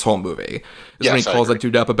scene of this whole movie is when he calls that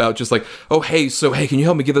dude up about just like, oh, hey, can you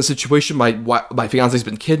help me get the situation? My fiance's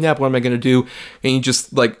been kidnapped, what am I going to do? And he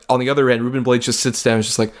just, like, on the other end, Ruben Blades just sits down and is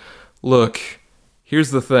just like, look,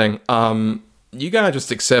 here's the thing, you gotta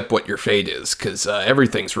just accept what your fate is, because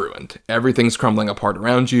everything's ruined. Everything's crumbling apart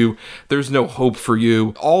around you. There's no hope for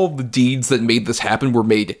you. All of the deeds that made this happen were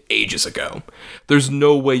made ages ago. There's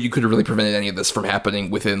no way you could have really prevented any of this from happening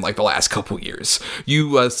within, like, the last couple years.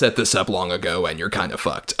 You set this up long ago, and you're kind of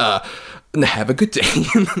fucked. Have a good day.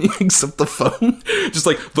 And then he hangs up the phone. Just,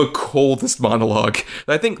 like, the coldest monologue.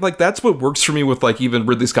 And I think, like, that's what works for me with, like, even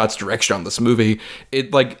Ridley Scott's direction on this movie.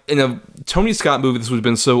 It, like, in a Tony Scott movie, this would have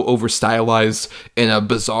been so over-stylized in a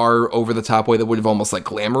bizarre, over-the-top way that would have almost, like,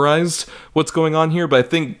 glamorized what's going on here. But I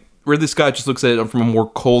think Ridley Scott just looks at it from a more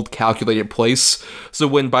cold, calculated place. So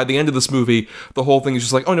when, by the end of this movie, the whole thing is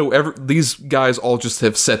just like, oh no, these guys all just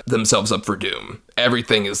have set themselves up for doom.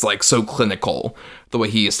 Everything is, like, so clinical, the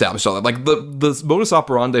way he established all that. Like, the modus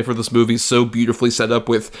operandi for this movie is so beautifully set up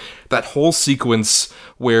with that whole sequence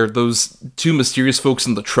where those two mysterious folks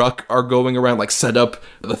in the truck are going around, like, set up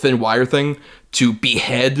the thin wire thing to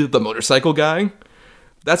behead the motorcycle guy.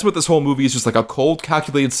 That's what this whole movie is, just like a cold,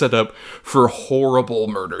 calculated setup for horrible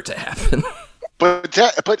murder to happen. But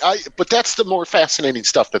that's the more fascinating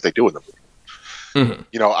stuff that they do in the movie. Mm-hmm.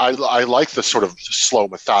 You know, I like the sort of slow,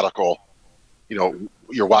 methodical, you know,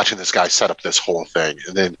 you're watching this guy set up this whole thing,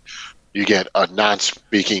 and then you get a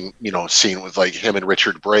non-speaking, you know, scene with, like, him and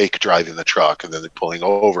Richard Brake driving the truck, and then they're pulling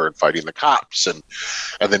over and fighting the cops, and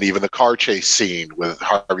then even the car chase scene with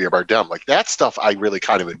Javier Bardem. Like, that stuff I really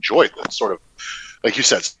kind of enjoyed. That sort of, like you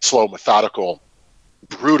said, slow, methodical,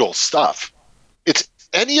 brutal stuff. It's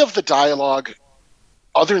any of the dialogue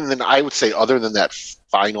other than that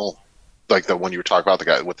final, like the one you were talking about, the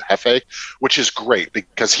guy with the Hefe, which is great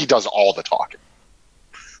because he does all the talking.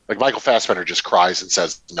 Like, Michael Fassbender just cries and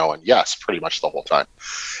says no and yes pretty much the whole time.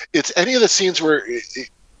 It's any of the scenes where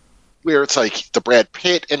it's like the Brad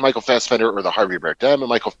Pitt and Michael Fassbender, or the Harvey Bardem and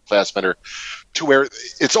Michael Fassbender, to where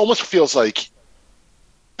it almost feels like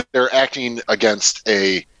they're acting against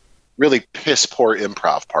a really piss poor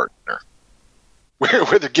improv partner,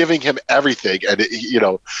 where they're giving him everything, and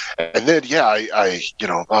and then I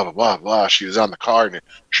blah blah blah blah. She was on the car, and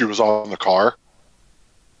she was on the car.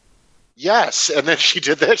 Yes, and then she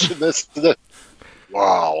did this.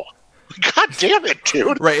 Wow, god damn it,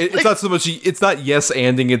 dude! Right, it's not so much. It's not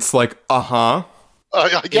yes-anding. It's like yeah,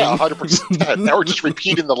 100%. Now we're just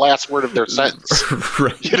repeating the last word of their sentence.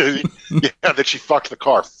 Right. You know, yeah, that she fucked the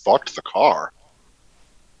car. Fucked the car.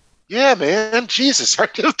 Yeah, man. Jesus.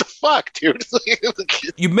 What the fuck, dude?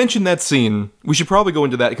 You mentioned that scene. We should probably go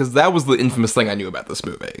into that, because that was the infamous thing I knew about this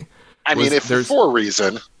movie. I mean, for a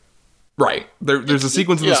reason. Right. There's a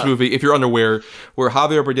sequence in this movie, if you're unaware, where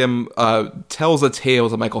Javier Bardem tells a tale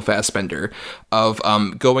to Michael Fassbender of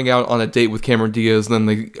going out on a date with Cameron Diaz, and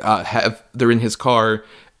then they're in his car,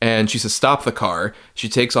 and she says, stop the car. She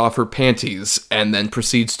takes off her panties, and then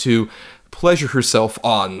proceeds to pleasure herself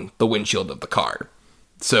on the windshield of the car.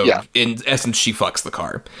 So, in essence, she fucks the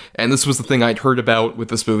car. And this was the thing I'd heard about with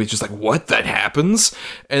this movie. It's just like, what? That happens?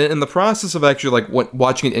 And in the process of actually, like,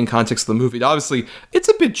 watching it in context of the movie, obviously, it's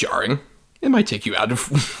a bit jarring. It might take you out of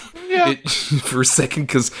it for a second,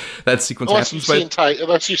 because that sequence happens.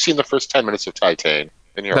 Unless you've seen the first 10 minutes of Titan.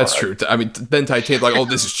 That's true. I mean, then Titan, like, oh,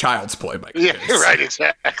 this is child's play. Yeah, right,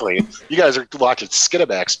 exactly. You guys are watching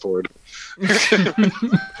Skinamax porn.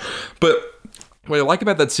 But what I like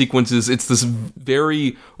about that sequence is it's this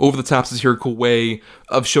very over-the-top satirical way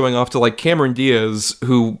of showing off to, like, Cameron Diaz,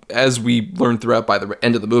 who, as we learn throughout by the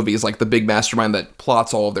end of the movie, is, like, the big mastermind that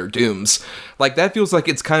plots all of their dooms. Like, that feels like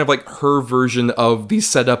it's kind of like her version of the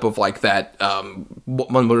setup of, like, that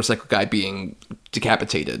one motorcycle guy being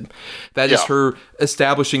decapitated. That is her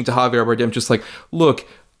establishing to Javier Bardem, just like, look,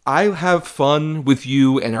 I have fun with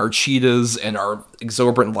you and our cheetahs and our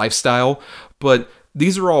exorbitant lifestyle, but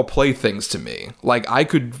these are all playthings to me. Like, I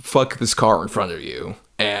could fuck this car in front of you,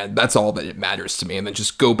 and that's all that it matters to me, and then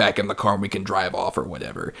just go back in the car and we can drive off or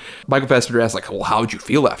whatever. Michael Fassbender asks, like, well, how'd you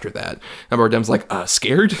feel after that? And Bardem's like,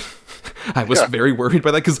 scared? I was very worried by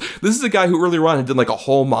that, because this is a guy who earlier on had done, like, a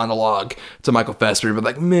whole monologue to Michael Fassbender, but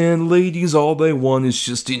like, man, ladies, all they want is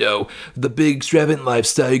just, the big extravagant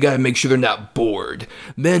lifestyle. You gotta make sure they're not bored.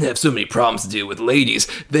 Men have so many problems to deal with ladies.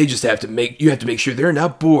 They just have to make sure they're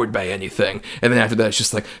not bored by anything. And then after that, it's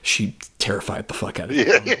just like, she terrified the fuck out of him.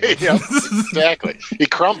 Yeah, exactly. He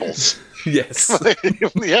crumbles. Yes.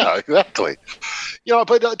 Yeah, exactly.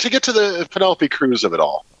 But to get to the Penelope Cruz of it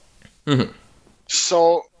all. Mm-hmm.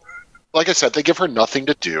 So, like I said, they give her nothing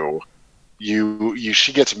to do.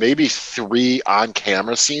 She gets maybe 3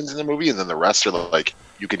 on-camera scenes in the movie, and then the rest are like,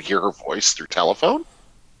 you can hear her voice through telephone,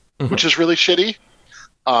 which is really shitty.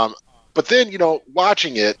 But then,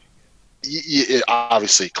 watching it,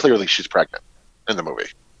 obviously, clearly she's pregnant in the movie.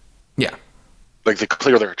 Yeah. Like they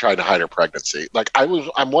clearly are trying to hide her pregnancy. Like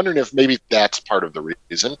I'm wondering if maybe that's part of the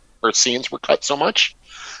reason her scenes were cut so much.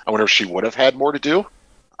 I wonder if she would have had more to do.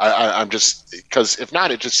 I'm just, because if not,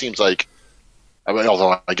 it just seems like, I mean,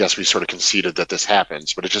 although I guess we sort of conceded that this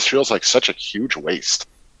happens, but it just feels like such a huge waste.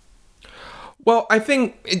 Well, I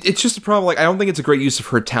think it's just a problem. Like, I don't think it's a great use of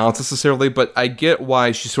her talents necessarily, but I get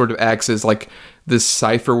why she sort of acts as like this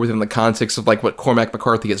cipher within the context of like what Cormac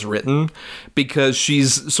McCarthy has written, because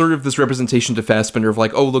she's sort of this representation to Fassbender of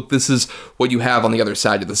like, oh, look, this is what you have on the other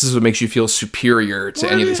side of this. This is what makes you feel superior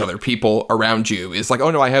to any of these other people around you. It's like,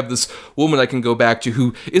 oh no, I have this woman I can go back to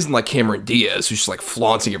who isn't like Cameron Diaz, who's just like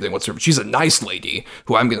flaunting everything whatsoever. She's a nice lady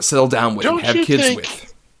who I'm going to settle down with and have kids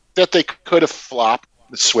with. That they could have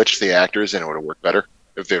switched the actors and it would have worked better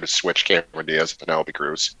if they would have switched Cameron Diaz and Penelope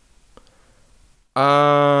Cruz.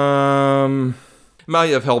 Might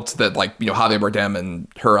have helped that, like, you know, Javier Bardem and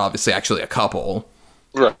her obviously actually a couple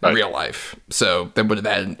in real life, so that would have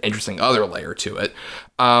added an interesting other layer to it.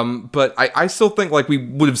 But I still think like we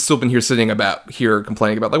would have still been sitting here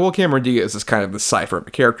complaining about like, well, Cameron Diaz is kind of the cipher of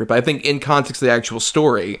a character, but I think in context of the actual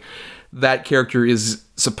story, that character is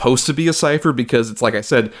supposed to be a cipher because it's like I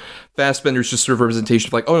said, Fassbender's just sort of representation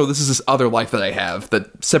of like, oh no, this is this other life that I have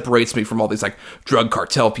that separates me from all these like drug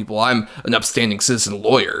cartel people. I'm an upstanding citizen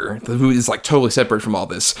lawyer who is like totally separate from all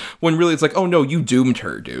this. When really it's like, oh no, you doomed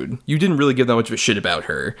her, dude. You didn't really give that much of a shit about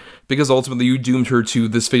her because ultimately you doomed her to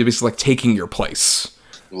this fate of basically like taking your place.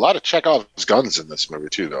 A lot of Chekhov's guns in this movie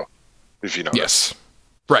too, though, if you know. Yes.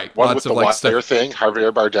 Right. One with the like wire thing.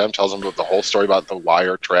 Javier Bardem tells him the whole story about the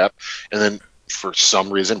wire trap, and then for some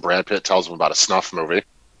reason Brad Pitt tells him about a snuff movie.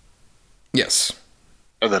 Yes.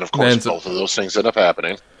 And then of course both of those things end up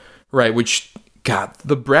happening. Right, which, God,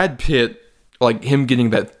 the Brad Pitt, like him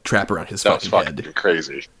getting that trap around his fucking head.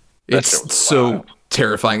 Crazy. It's so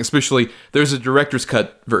terrifying, especially there's a director's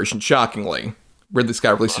cut version, shockingly. Ridley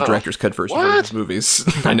Scott released a director's cut version of his movies.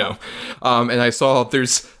 I know. And I saw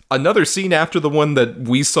there's another scene after the one that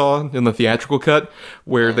we saw in the theatrical cut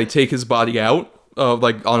where they take his body out,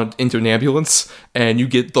 into an ambulance, and you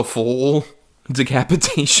get the full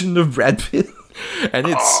decapitation of Brad Pitt. And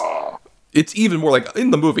it's even more like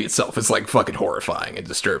in the movie itself, it's like fucking horrifying and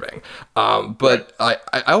disturbing. But I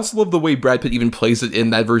also love the way Brad Pitt even plays it in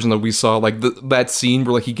that version that we saw, like that scene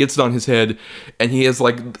where like he gets it on his head and he has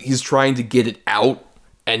like, he's trying to get it out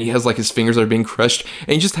and he has like his fingers that are being crushed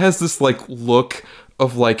and he just has this like look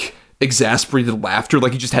of like exasperated laughter,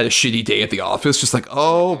 like he just had a shitty day at the office, just like,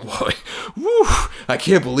 oh boy, woo, I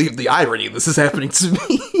can't believe the irony of this is happening to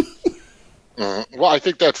me. Well, I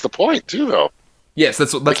think that's the point too, though. Yes,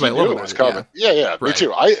 that's my love was coming. Yeah, right. Me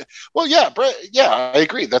too. I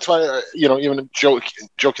agree. That's why even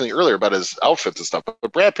jokingly earlier about his outfits and stuff.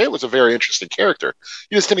 But Brad Pitt was a very interesting character.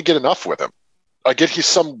 You just didn't get enough with him. I get he's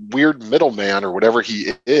some weird middleman or whatever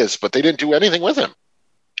he is, but they didn't do anything with him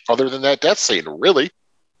other than that death scene, really.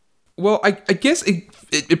 Well, I guess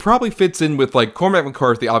it probably fits in with like Cormac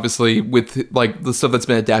McCarthy, obviously, with like the stuff that's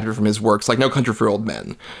been adapted from his works, like No Country for Old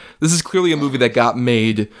Men. This is clearly a movie that got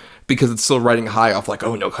made because it's still riding high off like,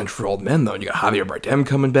 oh, No Country for Old Men, though. And you got Javier Bardem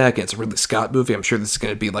coming back, and it's a Ridley Scott movie. I'm sure this is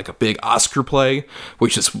going to be like a big Oscar play,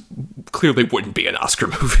 which just clearly wouldn't be an Oscar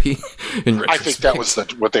movie in retrospect. I think that was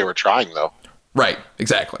what they were trying, though. Right,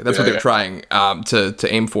 exactly. That's what they were trying to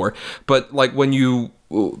aim for. But like when you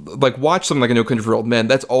like watch something like A No Country for Old Men,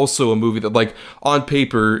 that's also a movie that like on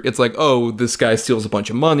paper it's like, oh, this guy steals a bunch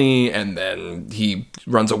of money and then he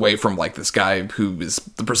runs away from like this guy who is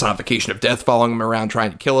the personification of death following him around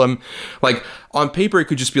trying to kill him. Like on paper it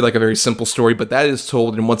could just be like a very simple story, but that is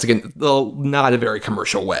told in, once again, not a very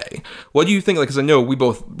commercial way. What do you think, like, because I know we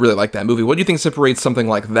both really like that movie, what do you think separates something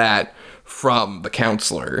like that from The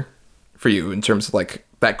Counselor for you in terms of like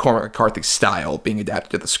that Cormac McCarthy style being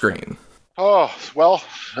adapted to the screen? Oh, well,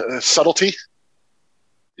 subtlety.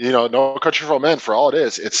 No Country for Old Men, for all it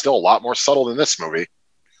is, it's still a lot more subtle than this movie.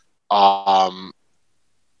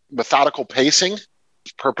 Methodical pacing,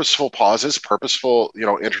 purposeful pauses, purposeful,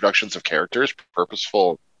 introductions of characters,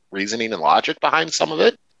 purposeful reasoning and logic behind some of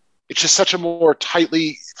it. It's just such a more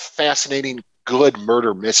tightly fascinating, good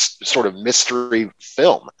murder sort of mystery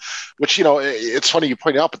film, which, it's funny you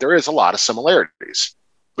point out, but there is a lot of similarities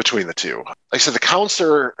between the two. Like I said, The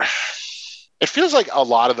Counselor, it feels like a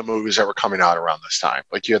lot of the movies that were coming out around this time.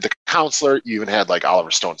 Like you had The Counselor, you even had like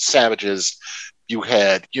Oliver Stone's Savages. You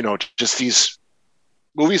had, just these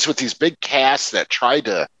movies with these big casts that tried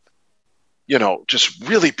to, just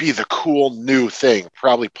really be the cool new thing,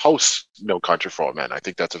 probably post No Country for Old Men. I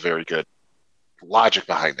think that's a very good logic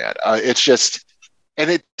behind that. It's just,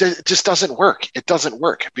 and it just doesn't work. It doesn't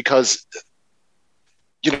work because,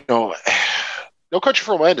 No Country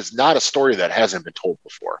for Old Men is not a story that hasn't been told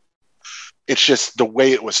before. It's just the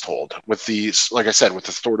way it was told with these, like I said, with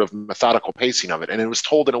the sort of methodical pacing of it. And it was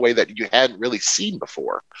told in a way that you hadn't really seen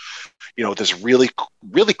before. This really,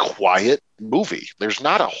 really quiet movie. There's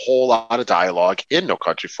not a whole lot of dialogue in No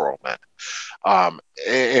Country for Old Men.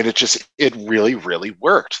 And it really, really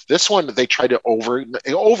worked. This one, they tried to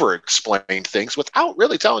over explain things without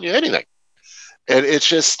really telling you anything. And it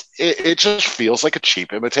just feels like a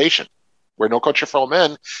cheap imitation. Where No Country for Old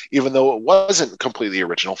Men, even though it wasn't completely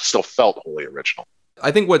original, still felt wholly original. I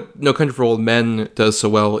think what No Country for Old Men does so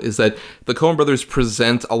well is that the Coen brothers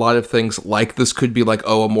present a lot of things like this could be like,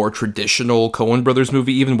 a more traditional Coen brothers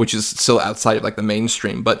movie, even, which is still outside of like the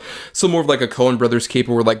mainstream, but still more of like a Coen brothers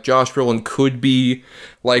caper where like Josh Brolin could be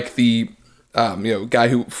like the, guy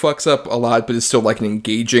who fucks up a lot, but is still like an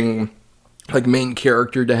engaging like main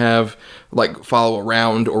character to have like follow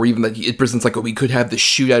around, or even that it presents like, we could have the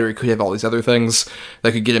shootout, or we could have all these other things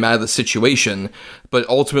that could get him out of the situation. But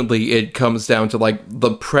ultimately it comes down to like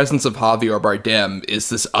the presence of Javier Bardem is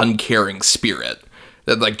this uncaring spirit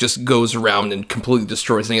that like just goes around and completely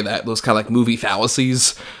destroys any of those kind of like movie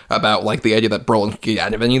fallacies about like the idea that Brolin can get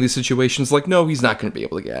out of any of these situations. Like, no, he's not going to be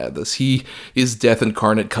able to get out of this. He is death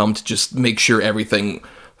incarnate, come to just make sure everything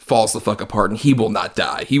falls the fuck apart, and he will not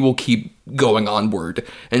die. He will keep going onward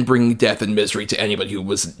and bringing death and misery to anybody who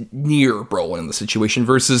was near Brolin in the situation,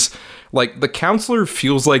 versus like The Counselor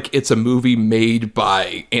feels like it's a movie made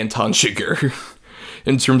by Anton Chigurh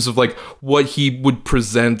in terms of like what he would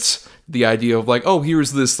present the idea of like,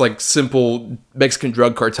 here's this like simple Mexican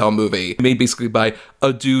drug cartel movie made basically by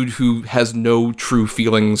a dude who has no true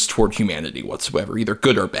feelings toward humanity whatsoever, either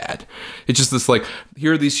good or bad. It's just this like,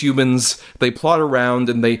 here are these humans, they plot around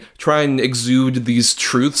and they try and exude these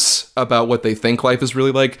truths about what they think life is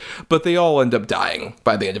really like, but they all end up dying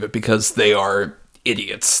by the end of it because they are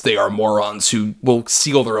idiots. They are morons who will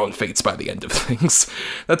seal their own fates by the end of things.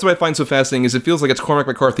 That's what I find so fascinating, is it feels like it's Cormac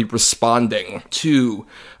McCarthy responding to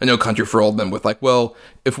a No Country for Old Men with like, well,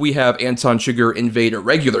 if we have Anton Chigurh invade a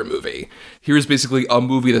regular movie, here's basically a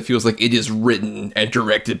movie that feels like it is written and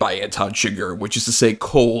directed by Anton Chigurh, which is to say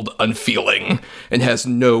cold, unfeeling, and has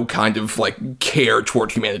no kind of like care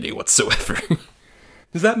toward humanity whatsoever.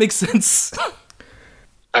 Does that make sense?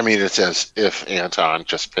 I mean, it's as if Anton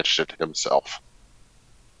just pitched it himself.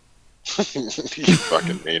 You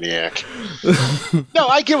fucking maniac. No,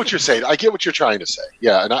 I get what you're saying. I get what you're trying to say.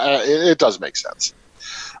 Yeah, and it does make sense.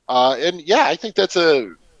 And yeah, I think that's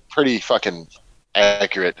a pretty fucking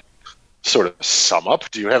accurate sort of sum up.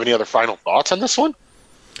 Do you have any other final thoughts on this one?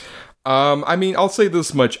 I mean, I'll say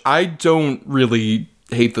this much. I don't really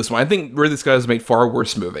hate this one. I think Ridley Scott has made far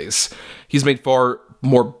worse movies. He's made far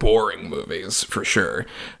more boring movies, for sure.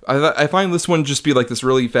 I find this one just be like this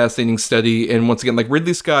really fascinating study, and once again, like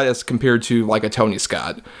Ridley Scott as compared to like a Tony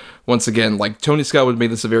Scott. Once again, like Tony Scott would have made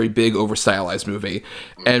this a very big, over-stylized movie,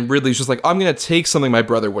 and Ridley's just like, I'm gonna take something my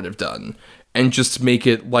brother would have done, and just make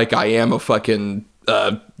it like I am a fucking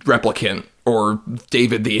replicant, or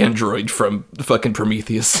David the android from fucking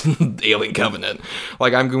Prometheus and Alien Covenant.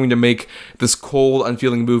 Like, I'm going to make this cold,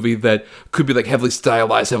 unfeeling movie that could be like heavily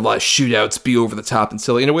stylized, have a lot of shootouts, be over the top and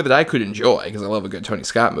silly in a way that I could enjoy, because I love a good Tony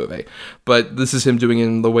Scott movie. But this is him doing it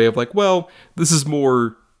in the way of like, well, this is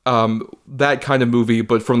more that kind of movie,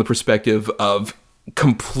 but from the perspective of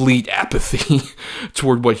complete apathy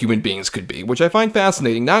toward what human beings could be, which I find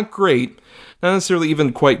fascinating. Not great, not necessarily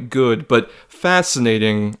even quite good, but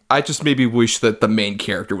fascinating. I just maybe wish that the main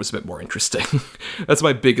character was a bit more interesting. That's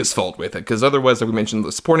my biggest fault with it, because otherwise, like we mentioned,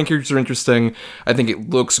 the supporting characters are interesting. I think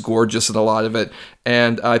it looks gorgeous in a lot of it,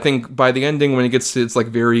 and I think by the ending, when it gets to its like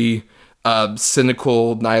very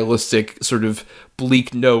cynical, nihilistic, sort of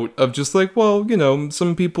bleak note of just like, well, you know,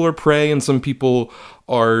 some people are prey and some people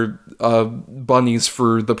are bunnies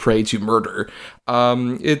for the prey to murder.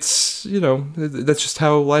 It's, you know, that's just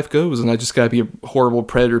how life goes, and I just gotta be a horrible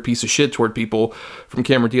predator piece of shit toward people from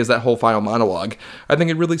Cameron Diaz, that whole final monologue. I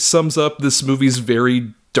think it really sums up this movie's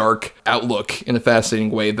very dark outlook in a fascinating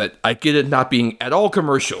way that I get it not being at all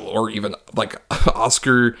commercial or even like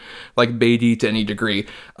Oscar like baity to any degree.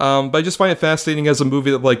 But I just find it fascinating as a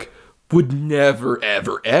movie that like would never,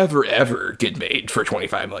 ever, ever, ever get made for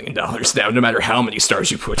 $25 million now, no matter how many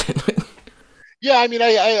stars you put in it. Yeah, I mean,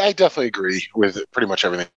 I definitely agree with pretty much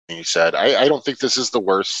everything you said. I don't think this is the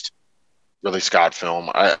worst Ridley Scott film.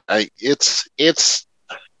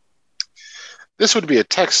 This would be a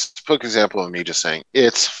textbook example of me just saying,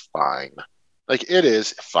 it's fine. Like, it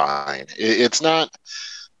is fine. It's not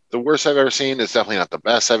the worst I've ever seen. It's definitely not the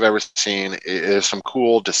best I've ever seen. There's some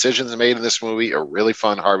cool decisions made in this movie. A really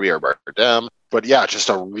fun Harvey Bardem. But yeah, just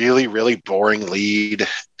a really, really boring lead.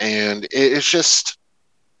 And it's just,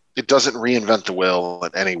 it doesn't reinvent the wheel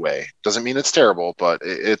in any way. Doesn't mean it's terrible, but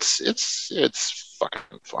it's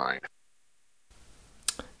fucking fine.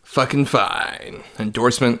 Fucking fine.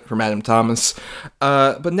 Endorsement from Adam Thomas.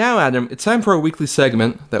 But now, Adam, it's time for our weekly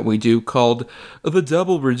segment that we do called The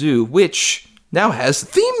Double Redo, which now has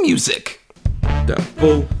theme music.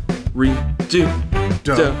 Double redo.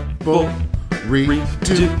 Double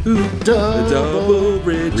redo. Double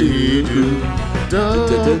redo.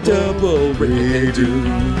 Double redo.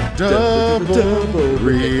 Double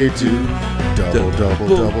redo.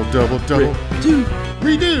 Double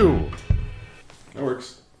redo. That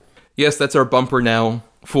works. Yes, that's our bumper now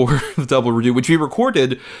for the Double Redo, which we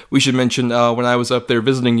recorded, we should mention, when I was up there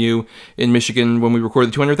visiting you in Michigan when we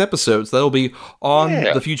recorded the 200th episode. So that'll be on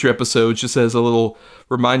the future episodes, just as a little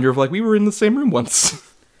reminder of, like, we were in the same room once.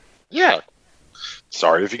 Yeah.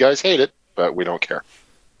 Sorry if you guys hate it, but we don't care.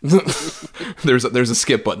 There's a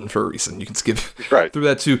skip button for a reason. You can skip through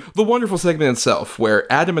that to the wonderful segment itself,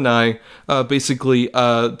 where Adam and I basically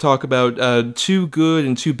talk about 2 good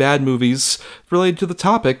and 2 bad movies related to the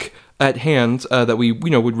topic at hand that we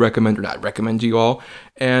would recommend or not recommend to you all.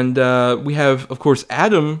 And we have, of course,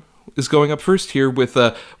 Adam is going up first here with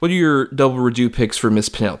what are your Double Redo picks for Miss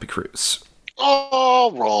Penelope Cruz?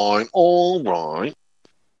 All right.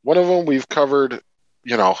 One of them we've covered,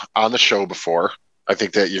 on the show before. I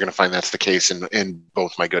think that you're going to find that's the case in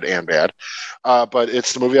both my good and bad. But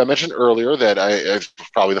it's the movie I mentioned earlier that it's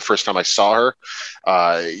probably the first time I saw her.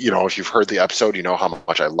 If you've heard the episode, you know how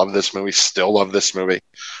much I love this movie, still love this movie.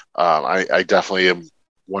 I definitely am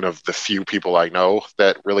one of the few people I know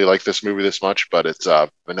that really like this movie this much, but it's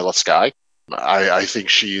Vanilla Sky. I think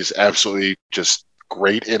she's absolutely just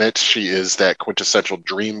great in it. She is that quintessential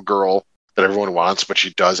dream girl that everyone wants, but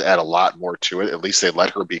she does add a lot more to it. At least they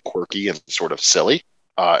let her be quirky and sort of silly,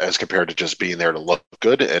 as compared to just being there to look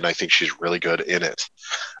good, and I think she's really good in it.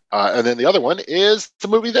 And then the other one is the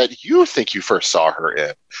movie that you think you first saw her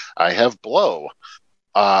in. I have Blow,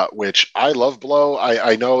 which I love Blow.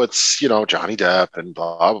 I know it's, Johnny Depp and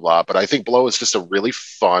blah, blah, blah, but I think Blow is just a really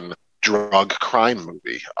fun drug crime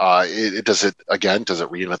movie. Does it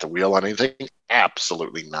reinvent the wheel on anything?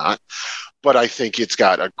 Absolutely not. But I think it's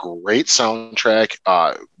got a great soundtrack,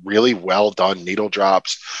 really well done needle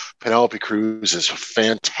drops. Penelope Cruz is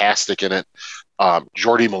fantastic in it.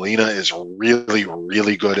 Jordi Molina is really,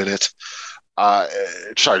 really good in it.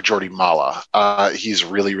 Jordi Mala. He's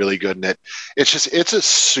really, really good in it. It's a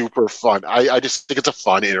super fun. I just think it's a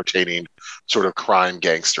fun, entertaining sort of crime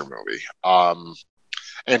gangster movie.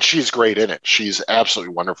 And she's great in it. She's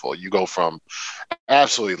absolutely wonderful. You go from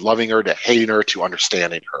absolutely loving her to hating her to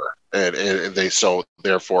understanding her. And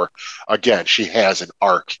therefore, again, she has an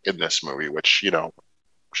arc in this movie, which, she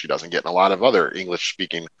doesn't get in a lot of other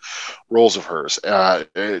English-speaking roles of hers.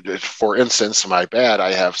 For instance, my bad,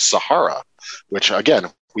 I have Sahara, which, again,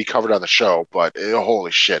 we covered on the show, but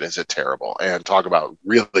holy shit, is it terrible. And talk about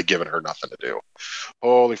really giving her nothing to do.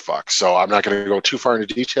 Holy fuck. So I'm not going to go too far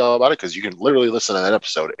into detail about it because you can literally listen to that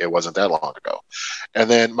episode. It wasn't that long ago. And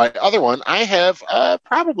then my other one, I have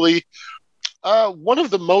probably one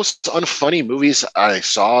of the most unfunny movies I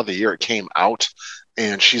saw the year it came out.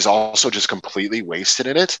 And she's also just completely wasted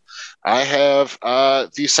in it. I have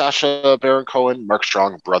the Sacha Baron Cohen, Mark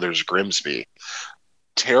Strong Brothers Grimsby.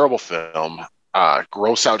 Terrible film.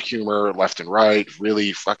 Gross out humor left and right,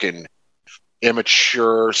 really fucking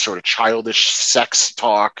immature, sort of childish sex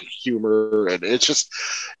talk humor, and it just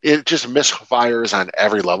misfires on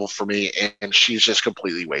every level for me, and she's just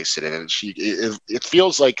completely wasted in it. It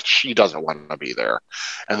feels like she doesn't want to be there,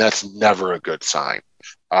 and that's never a good sign.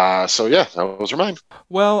 So yeah, those are mine.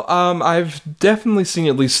 Well, I've definitely seen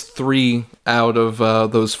at least 3 out of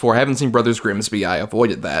those 4. I haven't seen Brothers Grimsby. I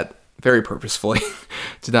avoided that very purposefully.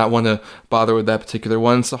 Did not want to bother with that particular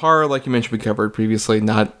one. Sahara, like you mentioned, we covered previously.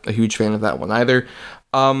 Not a huge fan of that one either.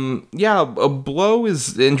 A Blow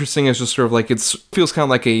is interesting. It's just sort of like feels kind of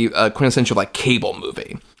like a quintessential like cable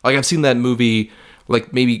movie. Like I've seen that movie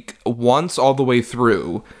like maybe once all the way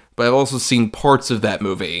through, but I've also seen parts of that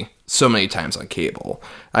movie so many times on cable.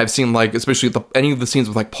 I've seen like, especially any of the scenes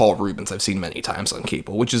with like Paul Rubens, I've seen many times on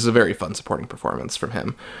cable, which is a very fun supporting performance from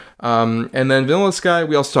him. And then Vanilla Sky,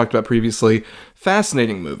 we also talked about previously.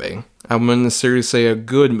 Fascinating movie. I wouldn't necessarily say a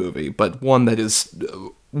good movie, but one that is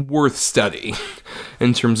worth study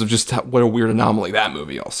in terms of just what a weird anomaly that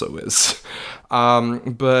movie also is.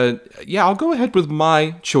 But yeah, I'll go ahead with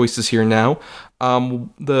my choices here now.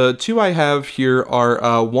 The 2 I have here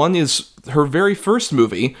are, one is her very first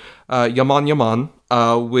movie, Yaman Yaman,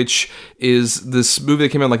 which is this movie that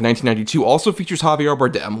came out in like 1992, also features Javier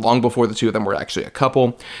Bardem, long before the two of them were actually a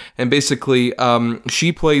couple. And basically,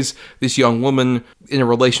 she plays this young woman in a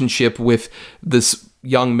relationship with this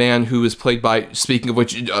young man who is played by, speaking of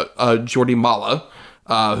which, Jordi Mala,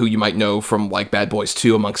 who you might know from like Bad Boys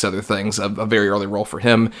 2, amongst other things, a very early role for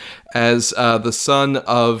him, as the son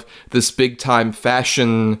of this big-time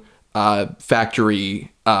fashion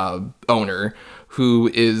factory owner who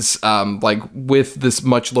is like with this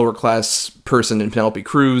much lower class person in Penelope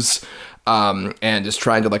Cruz, and is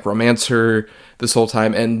trying to like romance her this whole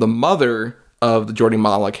time. And the mother of the Jordi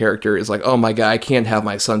Mala character is like, oh my god, I can't have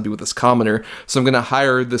my son be with this commoner, so I'm gonna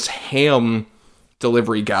hire this ham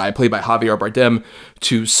delivery guy played by Javier Bardem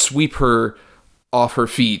to sweep her off her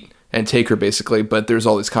feet and take her, basically. But there's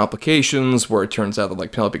all these complications where it turns out that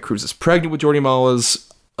like Penelope Cruz is pregnant with Jordi Mala's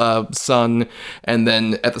son, and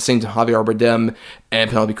then at the same time Javier Bardem and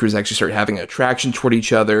Penelope Cruz actually start having an attraction toward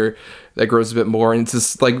each other that grows a bit more, and it's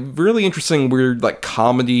this like really interesting, weird like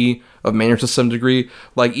comedy of manners to some degree.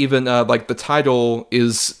 Like even like the title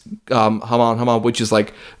is Haman, which is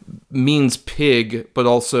like means pig, but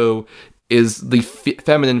also is the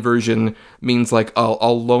feminine version, means like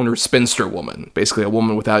a loner spinster woman, basically a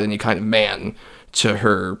woman without any kind of man to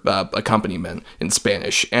her accompaniment in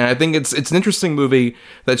Spanish. And I think it's an interesting movie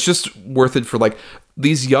that's just worth it for like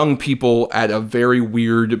these young people at a very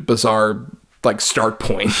weird, bizarre like start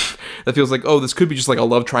point that feels like, oh, this could be just like a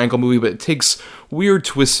love triangle movie, but it takes weird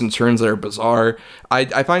twists and turns that are bizarre.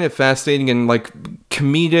 I find it fascinating and like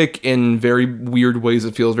comedic in very weird ways.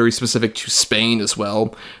 It feels very specific to Spain as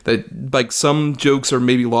well, that like some jokes are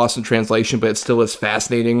maybe lost in translation, but it still is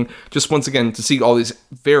fascinating just once again to see all these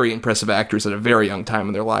very impressive actors at a very young time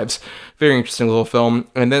in their lives. Very interesting little film.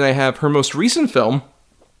 And then I have her most recent film,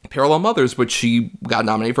 Parallel Mothers, which she got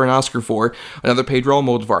nominated for an Oscar for, another Pedro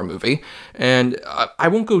Almodovar movie. And I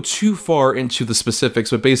won't go too far into the specifics,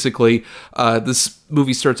 but basically this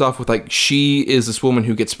movie starts off with like she is this woman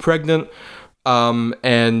who gets pregnant,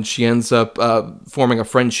 and she ends up forming a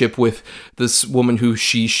friendship with this woman who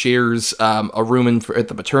she shares a room at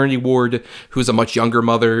the maternity ward, who's a much younger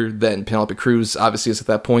mother than Penelope Cruz obviously is at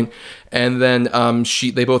that point. And then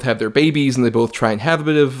they both have their babies, and they both try and have a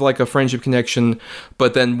bit of like a friendship connection.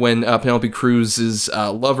 But then when Penelope Cruz's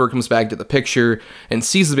lover comes back to the picture and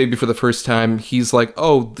sees the baby for the first time, he's like,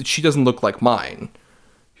 oh, she doesn't look like mine.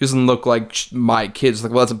 She doesn't look like my kid. It's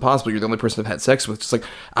like, well, that's impossible. You're the only person I've had sex with. It's like,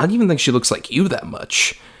 I don't even think she looks like you that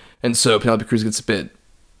much. And so Penelope Cruz gets a bit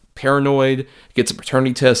paranoid, gets a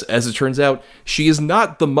paternity test. As it turns out, she is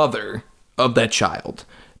not the mother of that child.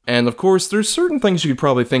 And of course, there's certain things you could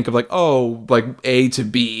probably think of, like, oh, like A to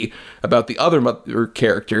B about the other mother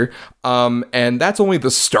character. And that's only the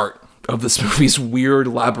start of this movie's weird,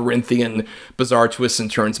 labyrinthian, bizarre twists and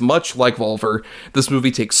turns. Much like Volver, this movie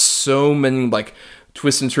takes so many, like,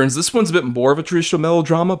 twists and turns. This one's a bit more of a traditional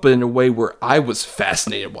melodrama, but in a way where I was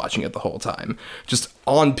fascinated watching it the whole time. Just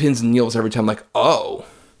on pins and needles every time, like, oh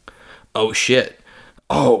shit.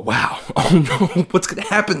 Oh, wow. Oh, no. What's going to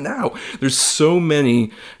happen now? There's so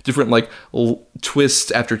many different, like,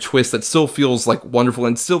 twists after twist that still feels, like, wonderful.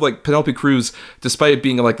 And still, like, Penelope Cruz, despite it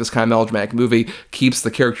being, like, this kind of melodramatic movie, keeps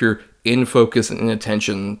the character in focus and in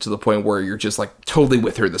attention to the point where you're just, like, totally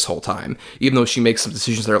with her this whole time. Even though she makes some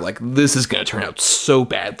decisions that are like, this is going to turn out so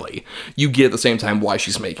badly, you get at the same time why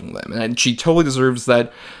she's making them. And she totally deserves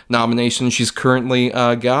that nomination she's currently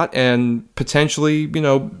got, and potentially, you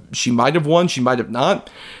know, she might have won, she might have not.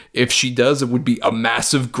 If she does, it would be a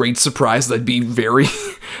massive, great surprise that I'd be very,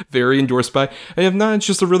 very endorsed by. And if not, it's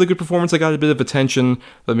just a really good performance. I got a bit of attention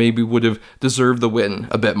that maybe would have deserved the win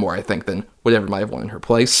a bit more, I think, than whatever might have won in her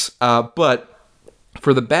place. But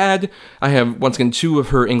for the bad, I have, once again, two of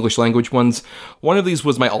her English language ones. One of these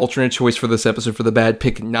was my alternate choice for this episode for the bad,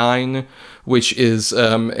 pick 9, which is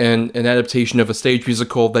an adaptation of a stage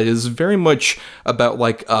musical that is very much about,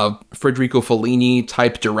 like, a Federico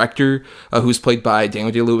Fellini-type director who's played by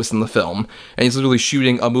Daniel Day-Lewis in the film. And he's literally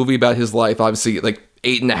shooting a movie about his life. Obviously, like,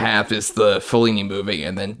 8.5 is the Fellini movie,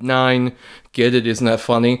 and then 9, get it, isn't that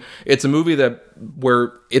funny? It's a movie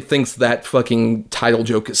where it thinks that fucking title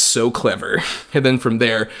joke is so clever, and then from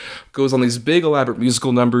there goes on these big elaborate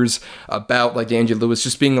musical numbers about, like, Daniel Lewis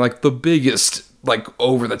just being, like, the biggest, like,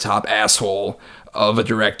 over-the-top asshole of a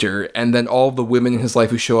director, and then all the women in his life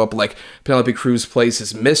who show up, like Penelope Cruz plays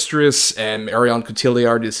his mistress, and Marion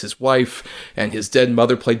Cotillard is his wife, and his dead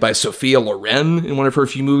mother, played by Sophia Loren in one of her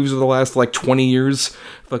few movies of the last, like, 20 years,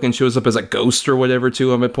 fucking shows up as a ghost or whatever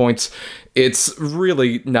to him at points. It's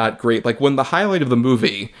really not great. Like, when the highlight of the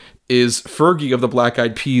movie is Fergie of the Black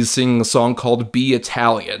Eyed Peas singing a song called Be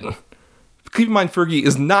Italian, keep in mind, Fergie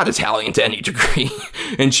is not Italian to any degree,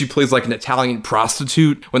 and she plays like an Italian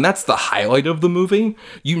prostitute. When that's the highlight of the movie,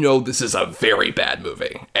 you know this is a very bad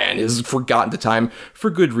movie, and is forgotten to time for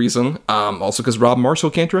good reason. Also because Rob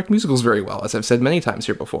Marshall can't direct musicals very well, as I've said many times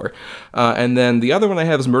here before. And then the other one I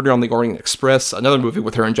have is Murder on the Orient Express, another movie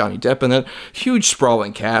with her and Johnny Depp in it. Huge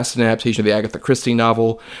sprawling cast, an adaptation of the Agatha Christie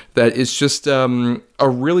novel that is just a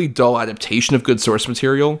really dull adaptation of good source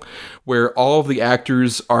material, where all of the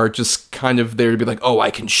actors are just kind of there to be like, oh, I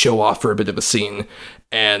can show off for a bit of a scene,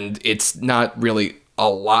 and it's not really a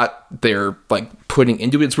lot they're like putting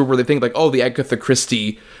into it. It's where they think like, oh, the Agatha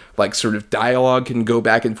Christie like sort of dialogue can go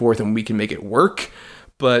back and forth and we can make it work,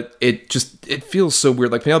 but it feels so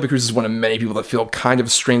weird. Like Penelope Cruz is one of many people that feel kind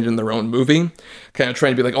of strained in their own movie, kind of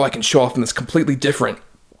trying to be like, oh, I can show off in this completely different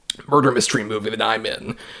murder mystery movie that I'm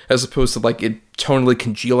in, as opposed to like it tonally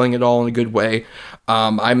congealing it all in a good way.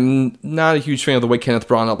 I'm not a huge fan of the way Kenneth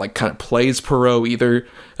Branagh like kind of plays Poirot either,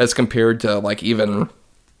 as compared to like even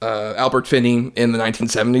Albert Finney in the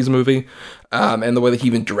 1970s movie, and the way that he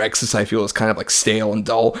even directs this, I feel, is kind of like stale and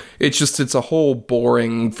dull. It's a whole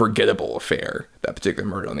boring, forgettable affair, that particular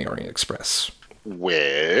Murder on the Orient Express.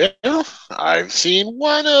 Well, I've seen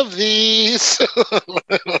one of these.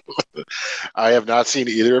 I have not seen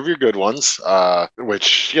either of your good ones,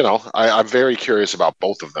 which, I'm very curious about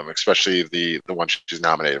both of them, especially the one she's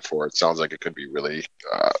nominated for. It sounds like it could be really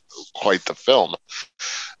quite the film.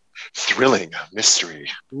 Thrilling mystery.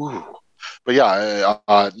 Ooh. But yeah,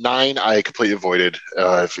 9 I completely avoided.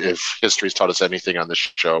 If history's taught us anything on this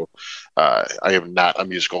show, I am not a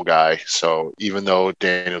musical guy. So even though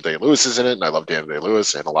Daniel Day-Lewis is in it, and I love Daniel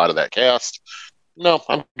Day-Lewis and a lot of that cast, no,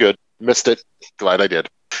 I'm good. Missed it. Glad I did.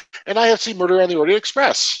 And I have seen Murder on the Orient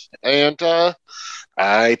Express, and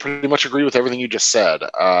I pretty much agree with everything you just said. To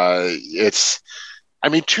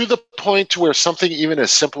the point to where something even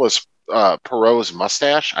as simple as Poirot's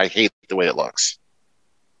mustache, I hate the way it looks.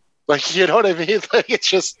 Like, you know what I mean? Like, it's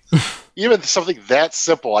just, even something that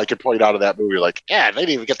simple I could point out of that movie, like, yeah, they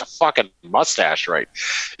didn't even get the fucking mustache right.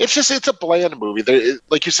 It's a bland movie.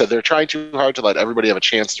 Like you said, they're trying too hard to let everybody have a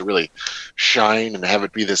chance to really shine and have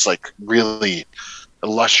it be this, like, really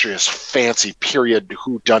illustrious, fancy period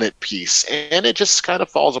whodunit piece. And it just kind of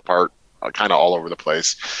falls apart, kind of all over the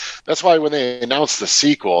place. That's why when they announced the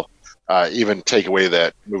sequel, even take away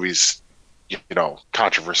that movie's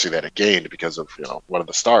controversy that it gained because of one of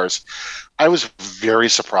the stars, I was very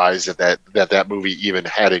surprised that movie even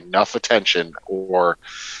had enough attention or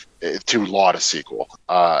to laud a sequel.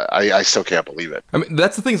 I still can't believe it. I mean,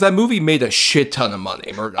 that's the thing, is that movie made a shit ton of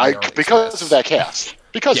money. Because of that cast.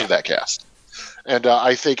 Of that cast. And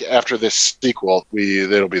I think after this sequel,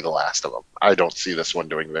 it'll be the last of them. I don't see this one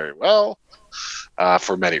doing very well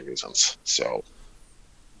for many reasons. So.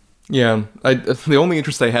 Yeah, the only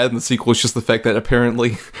interest I had in the sequel is just the fact that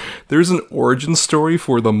apparently there's an origin story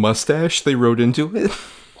for the mustache they wrote into it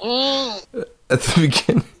at the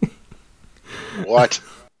beginning. What?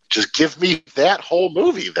 Just give me that whole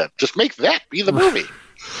movie then. Just make that be the movie.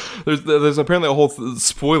 There's apparently a whole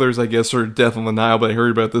spoilers, I guess, or Death on the Nile, but I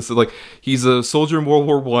heard about this. Like, he's a soldier in World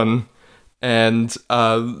War I, and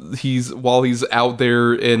while he's out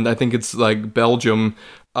there in, I think it's like Belgium,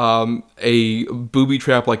 a booby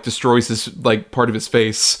trap like destroys his like part of his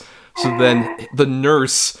face. So then the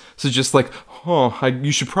nurse is just like,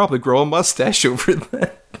 you should probably grow a mustache over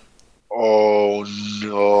that. Oh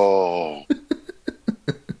no.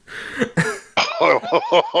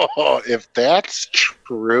 If that's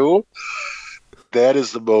true, that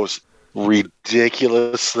is the most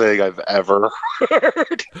ridiculous thing I've ever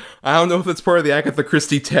heard. I don't know if it's part of the Agatha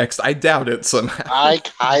Christie text. I doubt it somehow. I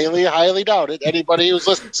highly, highly doubt it. Anybody who's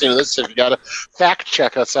listening to this, if you got to fact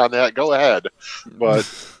check us on that, go ahead. But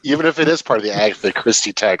even if it is part of the Agatha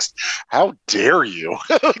Christie text, how dare you?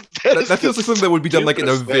 that feels like something that would be done like in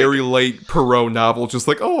a very late Poirot novel. Just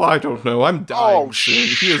like, I don't know, I'm dying. Oh,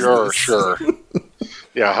 sure.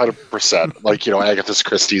 Yeah, 100%. Like, Agatha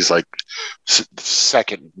Christie's like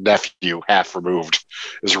second nephew, half removed,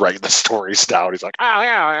 is writing the stories down. He's like,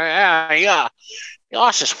 yeah. He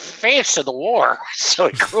lost his face in the war, so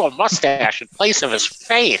he grew a mustache in place of his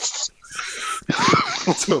face.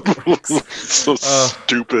 So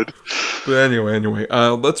stupid. But anyway,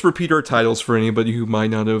 let's repeat our titles for anybody who might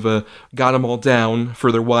not have got them all down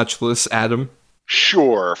for their watch list. Adam?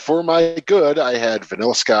 Sure. For my good, I had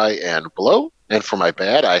Vanilla Sky and Blow. And for my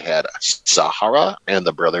bad, I had Sahara and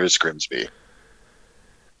the Brothers Grimsby.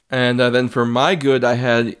 And then for my good, I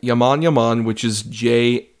had Yaman Yaman, which is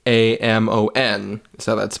Jamon, is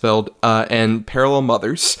how that's spelled, and Parallel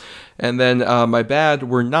Mothers. And then my bad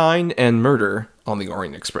were 9 and Murder on the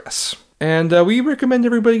Orient Express. And we recommend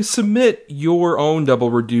everybody submit your own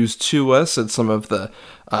double redos to us at some of the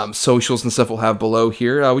socials and stuff we'll have below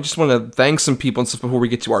here. We just want to thank some people and stuff before we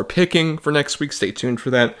get to our picking for next week. Stay tuned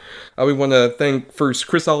for that. We want to thank first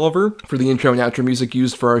Chris Oliver for the intro and outro music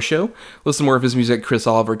used for our show. Listen to more of his music at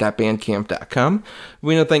chrisoliver.bandcamp.com.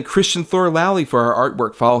 We want to thank Christian Thor Lally for our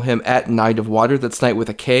artwork. Follow him at Night of Water. That's night with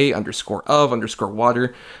a K _of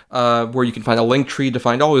 _water, where you can find a link tree to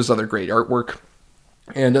find all his other great artwork.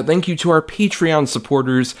 And thank you to our Patreon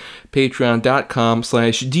supporters,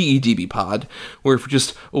 patreon.com/DEDBpod, where for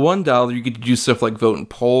just $1, you get to do stuff like vote in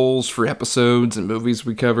polls for episodes and movies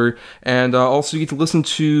we cover, and also you get to listen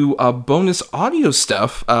to bonus audio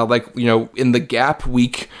stuff, like, in the gap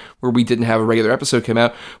week where we didn't have a regular episode come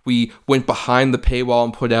out, we went behind the paywall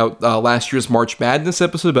and put out last year's March Madness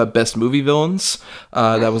episode about best movie villains.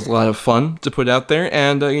 That was a lot of fun to put out there,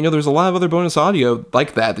 and there's a lot of other bonus audio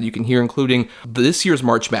like that you can hear, including this year's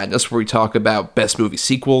March Madness, where we talk about best movie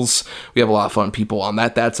sequels. We have a lot of fun people on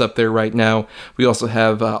that. That's up there right now. We also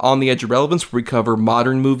have On the Edge of Relevance, where we cover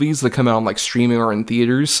modern movies that come out on streaming or in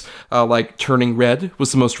theaters, like Turning Red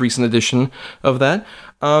was the most recent edition of that.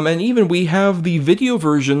 And even we have the video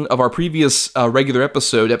version of our previous regular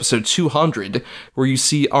episode 200, where you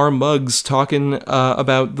see our mugs talking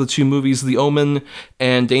about the two movies, The Omen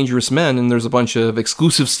and Dangerous Men, and there's a bunch of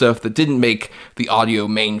exclusive stuff that didn't make the audio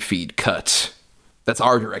main feed cut. That's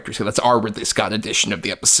our director's cut. That's our Ridley Scott edition of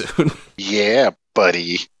the episode. Yeah,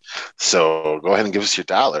 buddy. So go ahead and give us your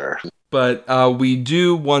 $1. But we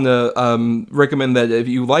do want to recommend that if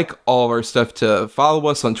you like all of our stuff, to follow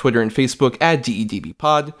us on Twitter and Facebook at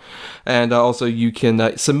DEDBpod. And also you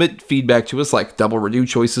can submit feedback to us, like double redo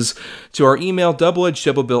choices, to our email,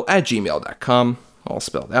 doubleedgedoublebill@gmail.com. All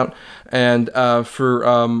spelled out. And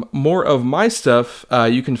for more of my stuff,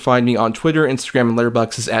 you can find me on Twitter, Instagram, and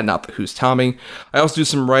Letterboxd at NotTheWho'sTommy. I also do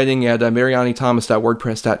some writing at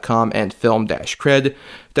marianithomas.wordpress.com and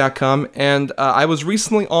film-cred.com. And I was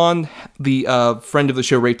recently on the friend of the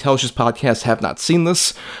show, Ray Telsh's podcast, Have Not Seen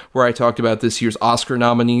This, where I talked about this year's Oscar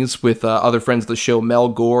nominees with other friends of the show, Mel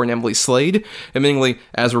Gore and Emily Slade. Admittingly,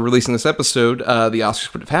 as we're releasing this episode, the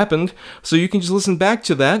Oscars would have happened. So you can just listen back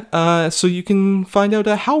to that, so you can find out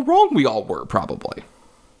how wrong we all were, probably.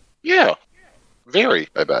 Yeah. Very,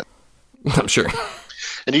 I bet. I'm sure.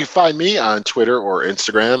 And you can find me on Twitter or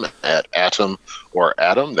Instagram at Atom or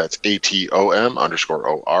Adam. That's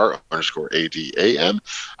ATOM_OR_ADAM.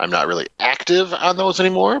 I'm not really active on those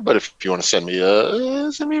anymore, but if you want to send me a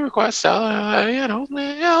request,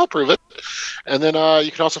 I'll approve it. And then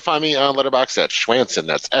you can also find me on Letterboxd at Schwanson.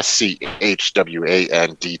 That's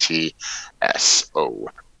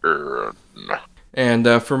SCHWANDTSO.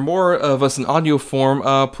 And for more of us in audio form,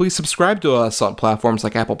 please subscribe to us on platforms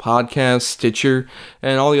like Apple Podcasts, Stitcher,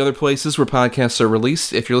 and all the other places where podcasts are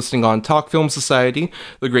released. If you're listening on Talk Film Society,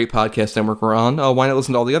 the great podcast network we're on, why not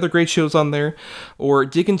listen to all the other great shows on there? Or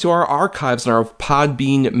dig into our archives in our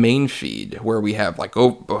Podbean main feed, where we have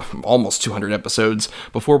almost 200 episodes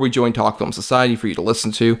before we join Talk Film Society for you to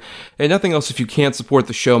listen to. And nothing else if you can't support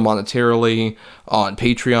the show monetarily on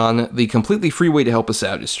Patreon. The completely free way to help us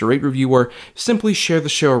out is to rate, review, or simply share the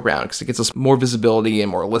show around, because it gets us more visibility and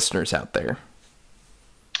more listeners out there.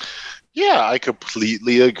 Yeah, I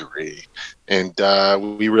completely agree. And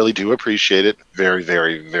we really do appreciate it very,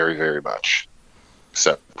 very, very, very much.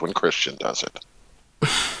 Except when Christian does it.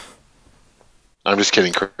 I'm just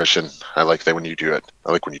kidding, Christian. I like that when you do it.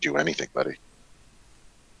 I like when you do anything, buddy.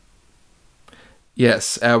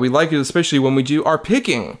 Yes, we like it especially when we do our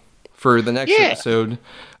picking for the next episode.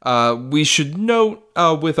 We should note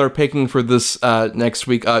with our picking for this next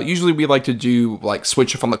week, usually we like to do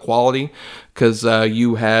switch up on the quality, because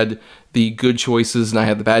you had the good choices and I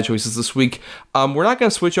had the bad choices this week. We're not going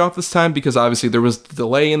to switch off this time because obviously there was a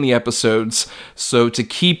delay in the episodes, so to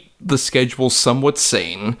keep the schedule somewhat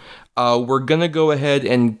sane, we're going to go ahead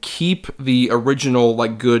and keep the original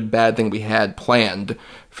good bad thing we had planned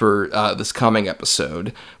for this coming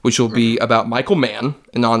episode, which will be about Michael Mann,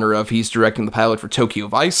 in honor of he's directing the pilot for Tokyo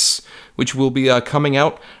Vice, which will be coming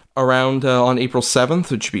out around on April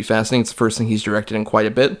 7th, which should be fascinating. It's the first thing he's directed in quite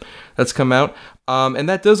a bit that's come out. And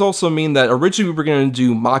that does also mean that originally we were going to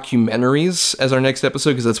do mockumentaries as our next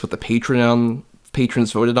episode, because that's what the patrons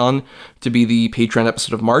voted on to be the Patreon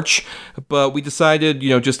episode of March, but we decided,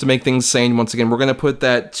 just to make things sane, once again, we're going to put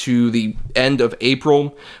that to the end of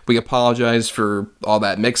April. We apologize for all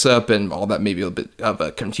that mix-up and all that maybe a bit of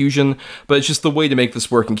a confusion, but it's just the way to make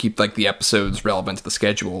this work and keep the episodes relevant to the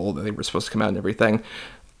schedule that they were supposed to come out and everything.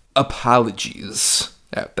 Apologies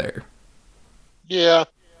out there. Yeah,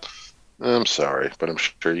 I'm sorry, but I'm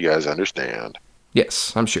sure you guys understand.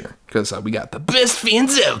 Yes, I'm sure. Because we got the best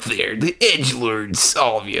fans out there. The edgelords,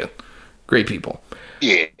 all of you. Great people.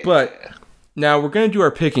 Yeah. But now we're going to do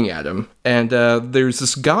our picking, Adam. And there's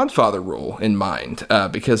this Godfather rule in mind.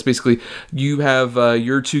 Because basically, you have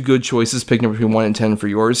your 2 good choices, pick number between 1 and 10 for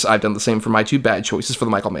yours. I've done the same for my 2 bad choices for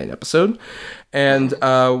the Michael Mann episode. And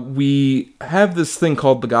we have this thing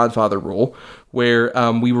called the Godfather rule, where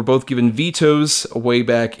we were both given vetoes way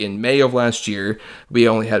back in May of last year. We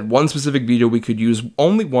only had one specific veto we could use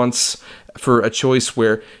only once for a choice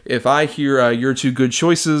where if I hear your 2 good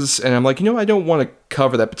choices and I'm like, I don't want to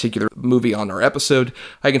cover that particular movie on our episode,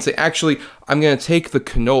 I can say, actually, I'm going to take the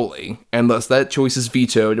cannoli, unless that choice is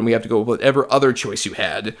vetoed and we have to go with whatever other choice you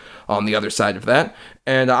had on the other side of that.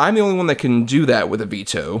 And I'm the only one that can do that with a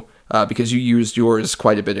veto. Because you used yours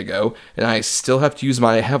quite a bit ago, and I still have to use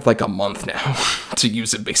mine. I have like a month now to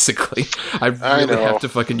use it, basically. I really have to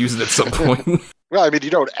fucking use it at some point. Well, I mean, you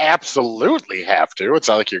don't absolutely have to. It's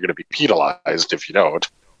not like you're going to be penalized if you don't.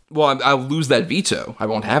 Well, I'll lose that veto. I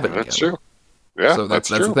won't have it again. That's true. Yeah, so that's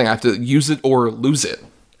true. the thing. I have to use it or lose it,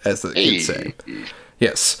 as the kids say.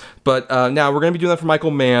 Yes. But now we're going to be doing that for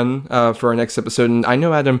Michael Mann for our next episode. And I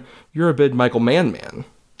know, Adam, you're a big Michael Mann man.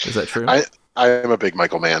 Is that true? I am a big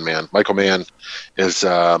Michael Mann man. Michael Mann is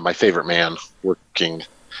my favorite man working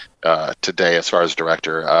today as far as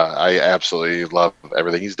director. I absolutely love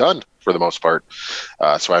everything he's done for the most part.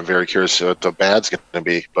 So I'm very curious what the bad's going to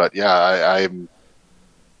be. But yeah,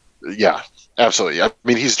 yeah, absolutely. I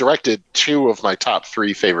mean, he's directed 2 of my top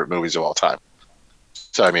 3 favorite movies of all time.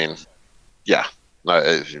 So, I mean, yeah,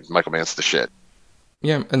 Michael Mann's the shit.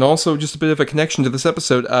 Yeah, and also just a bit of a connection to this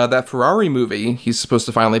episode, that Ferrari movie he's supposed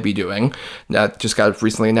to finally be doing, that just got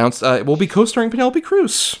recently announced, it will be co-starring Penelope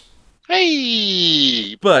Cruz.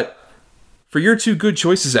 Hey! But for your 2 good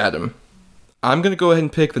choices, Adam, I'm going to go ahead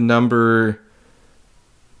and pick the number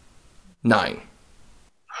 9.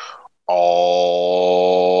 Alrighty.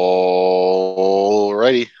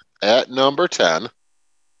 At number 10,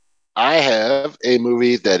 I have a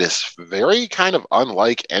movie that is very kind of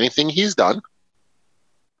unlike anything he's done.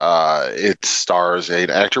 It stars an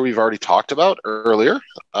actor we've already talked about earlier.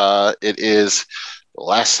 It is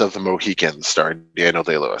Last of the Mohicans, starring Daniel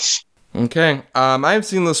Day-Lewis. Okay. I've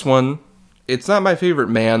seen this one. It's not my favorite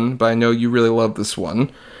man, but I know you really love this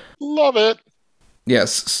one. Love it.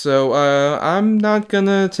 Yes, so I'm not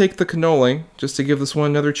gonna take the cannoli, just to give this one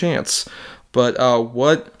another chance. But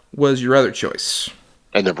what was your other choice?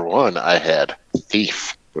 At number 1, I had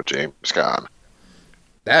Thief with James Caan.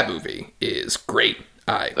 That movie is great.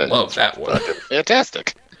 I love that one.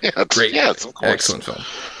 Fantastic. Yeah, great. Yes, of course. Excellent film.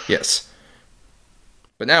 Yes.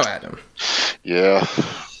 But now, Adam. Yeah.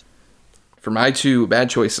 For my 2 bad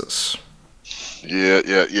choices. Yeah.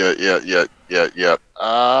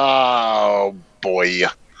 Oh, boy.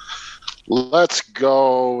 Let's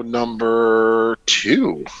go number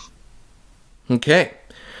 2. Okay.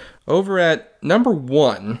 Over at number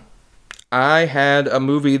 1, I had a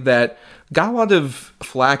movie that got a lot of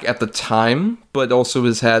flack at the time, but also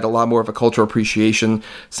has had a lot more of a cultural appreciation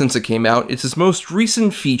since it came out. It's his most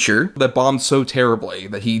recent feature that bombed so terribly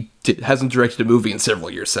that he hasn't directed a movie in several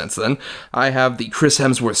years since then. I have the Chris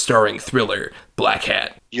Hemsworth starring thriller, Black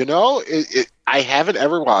Hat. I haven't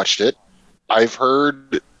ever watched it. I've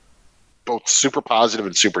heard both super positive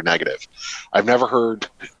and super negative. I've never heard,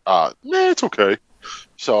 it's okay.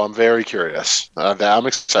 So I'm very curious. I'm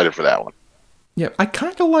excited for that one. Yeah, I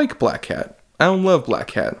kind of like Black Hat. I don't love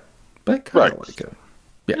Black Hat, but I kind of like it.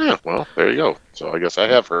 Yeah, well, there you go. So I guess I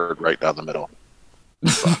have heard right down the middle.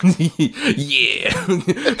 Yeah,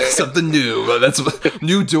 something new. That's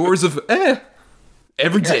new doors of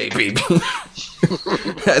every day, baby.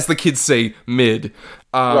 As the kids say, mid.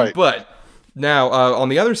 Right. But now, on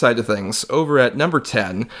the other side of things, over at number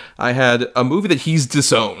 10, I had a movie that he's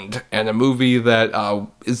disowned, and a movie that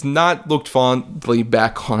is not looked fondly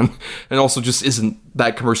back on, and also just isn't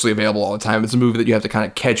that commercially available all the time. It's a movie that you have to kind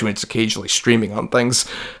of catch when it's occasionally streaming on things.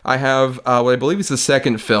 I have what I believe is the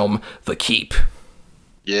second film, The Keep.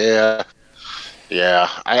 Yeah.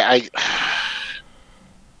 I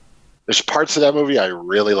there's parts of that movie I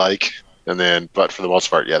really like, but for the most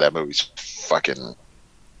part, yeah, that movie's fucking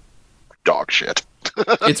dog shit.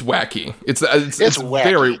 It's wacky. It's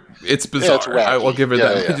wacky. It's bizarre. It's wacky. I'll give it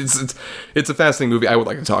that. Yeah. It's a fascinating movie. I would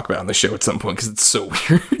like to talk about on the show at some point because it's so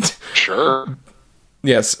weird. Sure.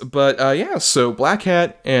 Yes, but so Black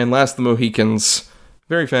Hat and Last of the Mohicans,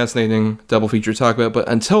 very fascinating double feature to talk about. But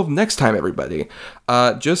until next time, everybody,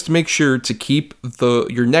 just make sure to keep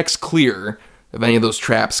your necks clear of any of those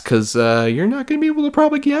traps, because you're not going to be able to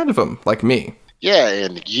probably get out of them, like me. Yeah,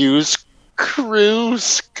 and use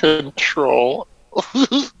cruise control.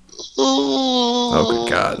 Oh, good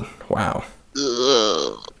God. Wow.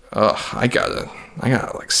 Ugh, I gotta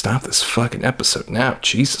like stop this fucking episode now.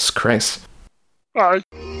 Jesus Christ. All right.